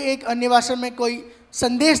यहाँ से एक अन्य भाषा में कोई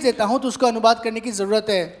संदेश देता हूँ, तो उसको अनुवाद करने की जरूरत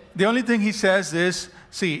है. The only thing he says is,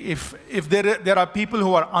 see, if there are people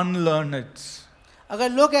who are unlearned, अगर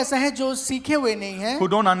लोग ऐसा है जो सीखे हुए नहीं हैं, who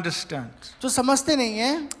don't understand, जो समझते नहीं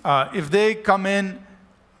हैं, if they come in,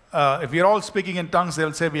 if we are all speaking in tongues,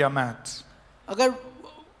 they'll say we are mad. अगर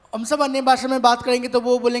हम सब अन्य भाषा में बात करेंगे तो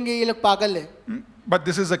वो बोलेंगे ये लोग पागल है. But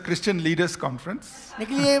this is a Christian leaders conference,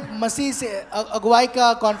 लेकिन ये मसीह से अगुवाई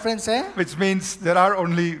का कॉन्फ्रेंस है. which means there are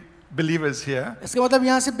only believers here. इसका मतलब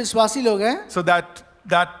यहाँ से विश्वासी लोग हैं. So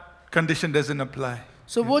that condition doesn't apply.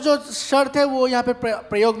 So वो जो शर्त है वो यहाँ पे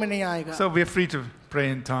प्रयोग में नहीं आएगा. So we are free to pray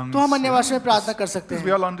in tongues. तो हम अन्य भाषा में प्रार्थना कर सकते Because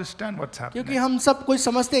we हैं, all understand what's happening. क्योंकि हम सब कुछ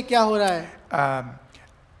समझते हैं क्या हो रहा है.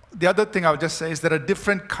 The other thing I would just say is there are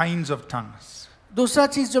different kinds of tongues. दूसरा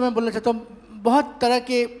चीज जो मैं बोलना चाहता हूँ, बहुत तरह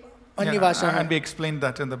के अन्य भाषा And we है. explained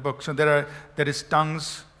that in the book. So there is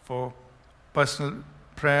tongues for personal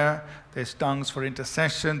prayer, there's tongues for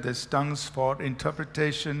intercession, there's tongues for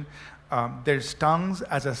interpretation, there's tongues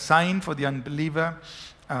as a sign for the unbeliever,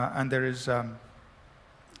 and there is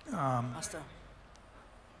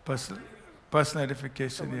personal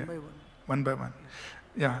edification. Yeah. One by one.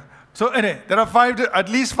 Yeah. So anyway, there are at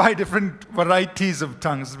least five different varieties of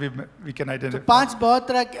tongues we can तो identify. 5 बहुत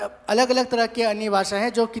तरह के अलग-अलग तरह के अन्य भाषा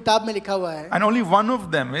हैं जो किताब में लिखा हुआ है. And only one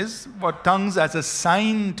of them is what tongues as a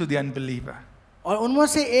sign to the unbeliever. और उनमें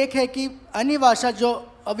से एक है कि अन्य भाषा जो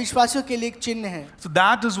अविश्वासियों के लिए एक चिन्ह है. So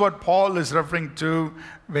that is what Paul is referring to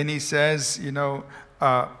when he says,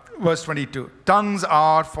 verse 22, tongues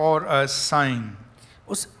are for a sign.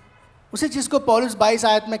 उसी चीज को पौलुस 22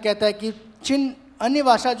 आयत में कहता है कि चिन्ह, अन्य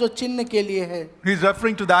भाषा जो चिन्ह के लिए है. He's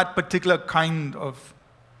referring to that particular kind of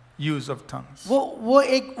use of tongues.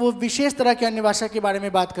 वो विशेष तरह के अन्य भाषा के बारे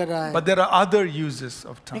में बात कर रहा है. But there are other uses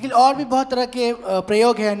of tongues. लेकिन और भी बहुत तरह के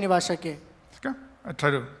प्रयोग है अन्य भाषा के. Okay? I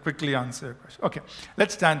try to quickly answer your question. Okay,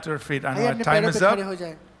 let's stand to our feet. I know आइए our अपने time पैरों is पे up. खड़े हो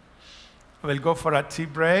जाए. We'll go for a tea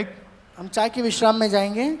break हम चाय के विश्राम में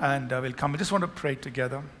जाएंगे. and we'll come. We just want to pray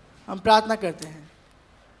together. हम प्रार्थना करते हैं.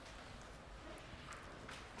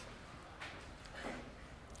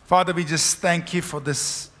 Father, we just thank you for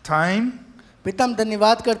this time. पिता हम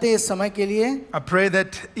धन्यवाद करते हैं इस समय के लिए. I pray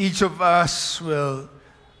that each of us will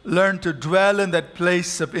learn to dwell in that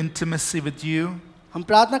place of intimacy with you, हम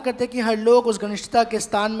प्रार्थना करते हैं कि हर लोग उस घनिष्ठता के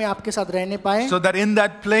स्थान में आपके साथ रहने पाए, so that in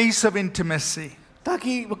that place of intimacy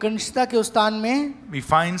ताकि वो घनिष्ठता के उस स्थान में we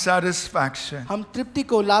find satisfaction, हम तृप्ति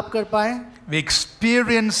को लाभ कर पाए, we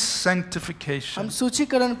experience हम sanctification,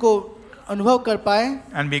 सूचीकरण को अनुभव कर पाए,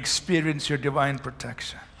 and we experience your divine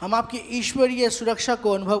protection, हम आपकी ईश्वरीय सुरक्षा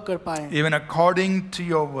को अनुभव कर पाए, even according to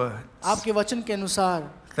your word. आपके वचन के अनुसार.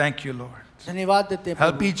 Thank you, Lord. धन्यवाद देते हैं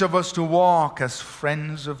Help Prabhu. each of us to walk as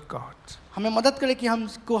friends of God. हमें मदद करें कि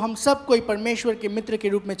हम सब कोई परमेश्वर के मित्र के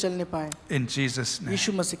रूप में चलने पाए। In Jesus' name.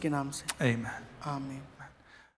 यीशु मसीह के नाम से Amen. आमीन।